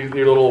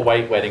your little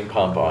white wedding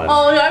pump on.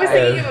 Oh no, I was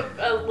thinking And-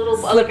 of a little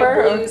Slipper like a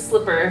or- blue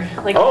slipper.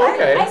 Like Oh,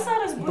 okay. I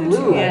saw it as blue.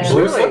 Blue. Yeah.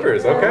 Blue Really?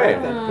 slippers. Okay,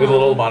 with a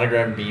little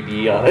monogram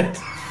BB on it.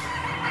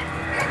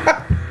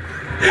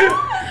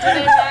 Do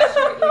they match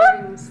your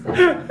earrings?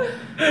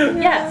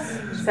 yes,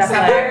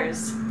 sapphires.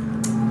 Sapphires.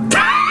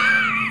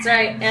 That's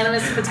right.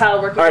 Animus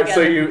Fatal working All right,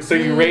 together. so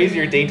you raise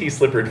your dainty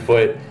slippered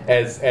foot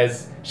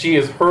as she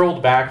is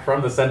hurled back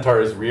from the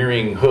centaur's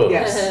rearing hooves.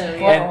 Yes.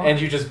 And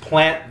you just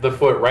plant the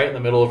foot right in the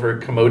middle of her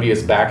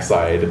commodious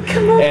backside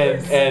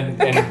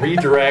and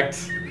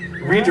redirect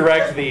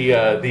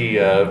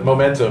the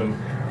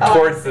momentum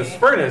towards this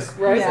furnace,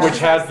 Right. which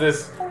has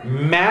this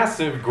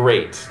massive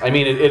grate. I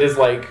mean, it is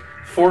like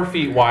 4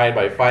 feet wide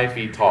by 5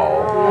 feet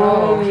tall.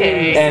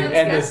 Okay.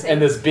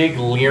 And this big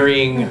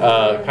leering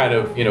kind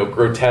of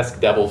grotesque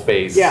devil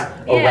face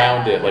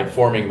around it, like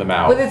forming the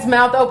mouth. With its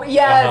mouth open.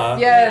 Yes, Uh-huh.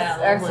 yes.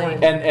 Yeah,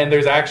 Excellent. And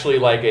there's actually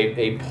like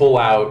a pull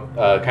out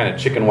kind of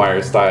chicken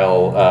wire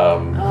style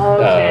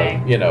Okay.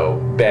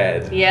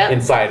 bed Yep.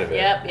 inside of it.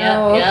 Yep.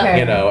 Oh, Yep. okay.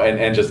 You know,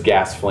 and just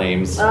gas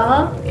flames. Uh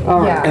huh. All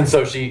right. Yeah. And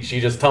so she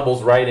just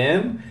tumbles right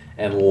in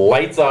and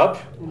lights up,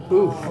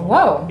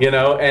 Whoa. you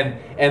know, and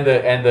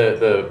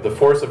the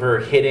force of her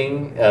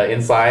hitting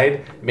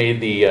inside made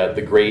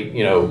the grate,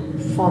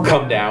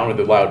 come down with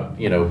a loud,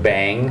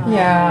 bang.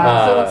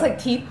 Yeah. So it Uh, looks like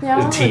teeth now?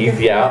 the teeth,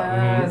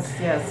 yeah. Yes,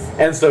 yes.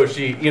 And so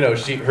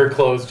her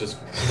clothes just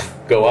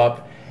go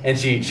up, and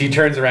she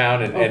turns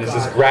around and is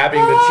just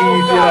grabbing the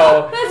teeth,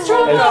 That's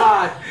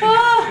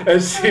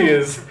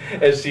true.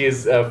 as she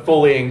is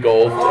fully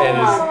engulfed and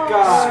is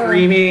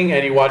screaming,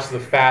 and you watch the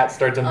fat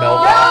start to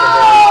melt off of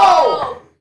her.